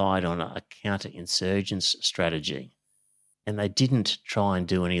just relied on a counterinsurgence strategy. And they didn't try and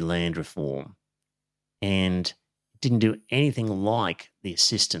do any land reform. And didn't do anything like the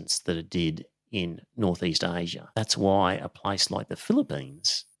assistance that it did in Northeast Asia. That's why a place like the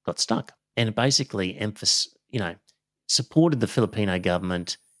Philippines got stuck. And it basically supported the Filipino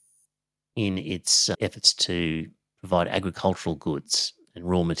government in its efforts to provide agricultural goods and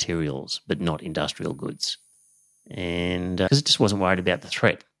raw materials, but not industrial goods. And because it just wasn't worried about the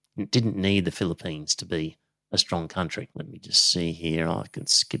threat. It didn't need the Philippines to be a strong country. Let me just see here. I can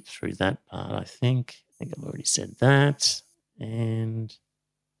skip through that part, I think. I think I've already said that. And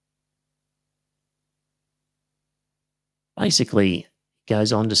basically, it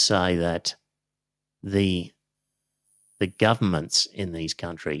goes on to say that the governments in these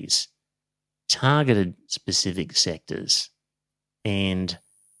countries targeted specific sectors and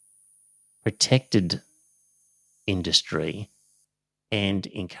protected industry and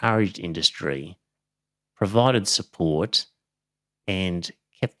encouraged industry, provided support and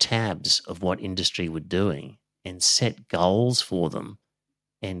kept tabs of what industry were doing and set goals for them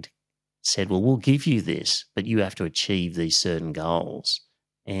and said, well, we'll give you this, but you have to achieve these certain goals.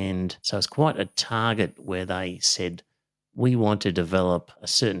 And so it's quite a target where they said, we want to develop a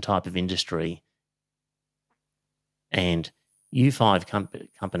certain type of industry, and you five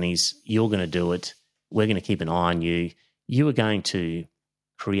companies, you're going to do it. We're going to keep an eye on you. You are going to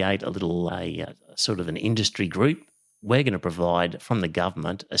create a sort of an industry group. We're going to provide from the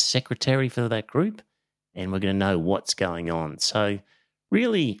government a secretary for that group, and we're going to know what's going on. So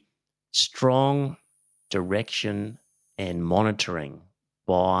really strong direction and monitoring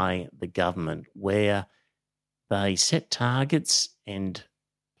by the government where they set targets and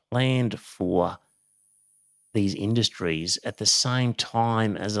planned for these industries at the same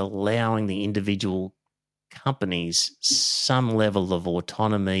time as allowing the individual companies some level of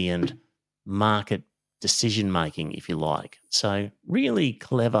autonomy and market decision-making, if you like. So really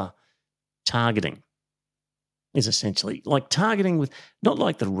clever targeting is essentially like targeting with, not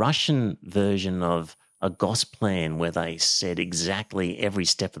like the Russian version of a Gosplan where they said exactly every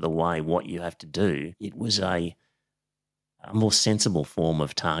step of the way what you have to do. It was a more sensible form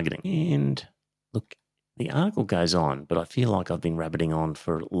of targeting. And look, the article goes on, but I feel like I've been rabbiting on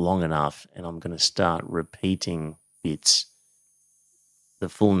for long enough and I'm going to start repeating bits. The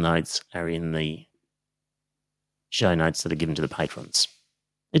full notes are in the show notes that are given to the patrons.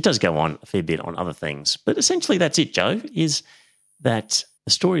 It does go on a fair bit on other things, but essentially that's it, Joe, is that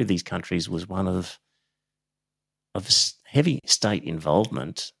the story of these countries was one of heavy state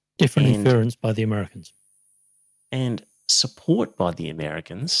involvement. Different interference by the Americans. And support by the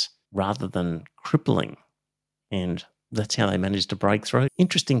Americans rather than crippling. And that's how they managed to break through.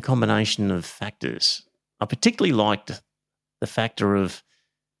 Interesting combination of factors. I particularly liked the factor of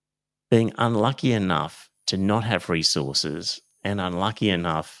being unlucky enough to not have resources and unlucky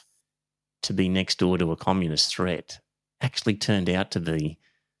enough to be next door to a communist threat actually turned out to be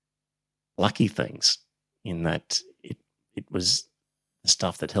lucky things in that it was the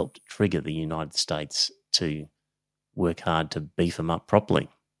stuff that helped trigger the United States to work hard to beef them up properly.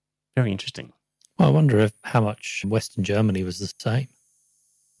 Very interesting. Well, I wonder how much Western Germany was the same.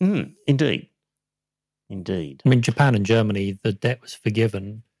 Indeed. Indeed. I mean, Japan and Germany, the debt was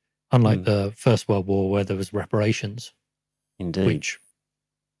forgiven, unlike the First World War where there was reparations. Indeed. Which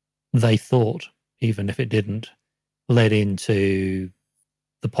they thought, even if it didn't, led into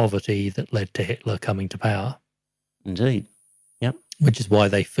the poverty that led to Hitler coming to power. Indeed. Yep. Which is why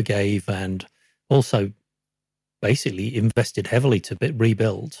they forgave and also basically invested heavily to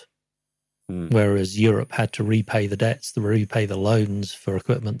rebuild. Whereas Europe had to repay the debts, to repay the loans for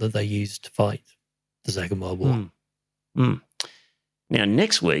equipment that they used to fight the Second World War. Now,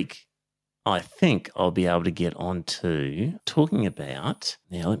 next week, I think I'll be able to get on to talking about,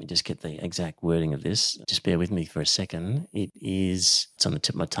 now let me just get the exact wording of this. Just bear with me for a second. It's on the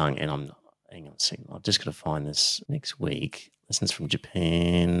tip of my tongue and hang on a second. I've just got to find this next week. Lessons from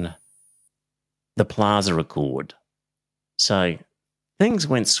Japan. The Plaza Accord. So things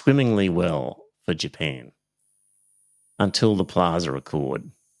went swimmingly well for Japan until the Plaza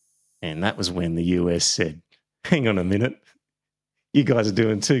Accord. And that was when the US said, hang on a minute, you guys are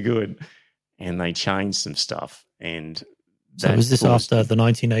doing too good. And they changed some stuff. And so was this after the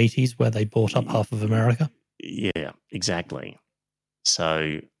 1980s where they bought up half of America? Yeah, exactly.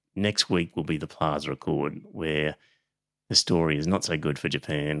 So next week will be the Plaza Accord, where the story is not so good for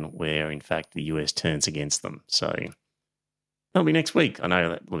Japan, where in fact the US turns against them. So that'll be next week. I know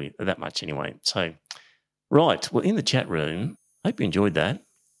that will be that much anyway. So, right. Well, in the chat room, I hope you enjoyed that.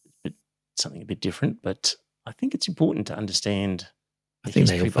 Something a bit different, but I think it's important to understand the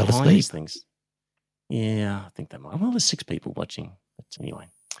history behind these things. Yeah, I think they might. Well, there's 6 people watching. But anyway.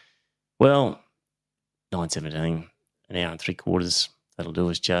 Well, 9:17, an hour and 3/4. That'll do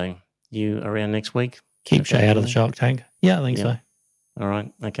us, Joe. You around next week? Keep Shay out of the Shark Tank. Yeah, I think so. All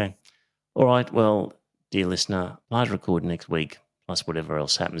right. Okay. All right. Well, dear listener, Plaza Accord next week, plus whatever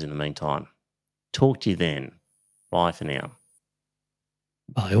else happens in the meantime. Talk to you then. Bye for now.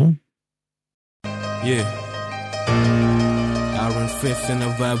 Bye all. Yeah. Iron Fifth and a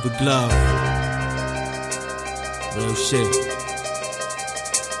rubber glove. Real shit.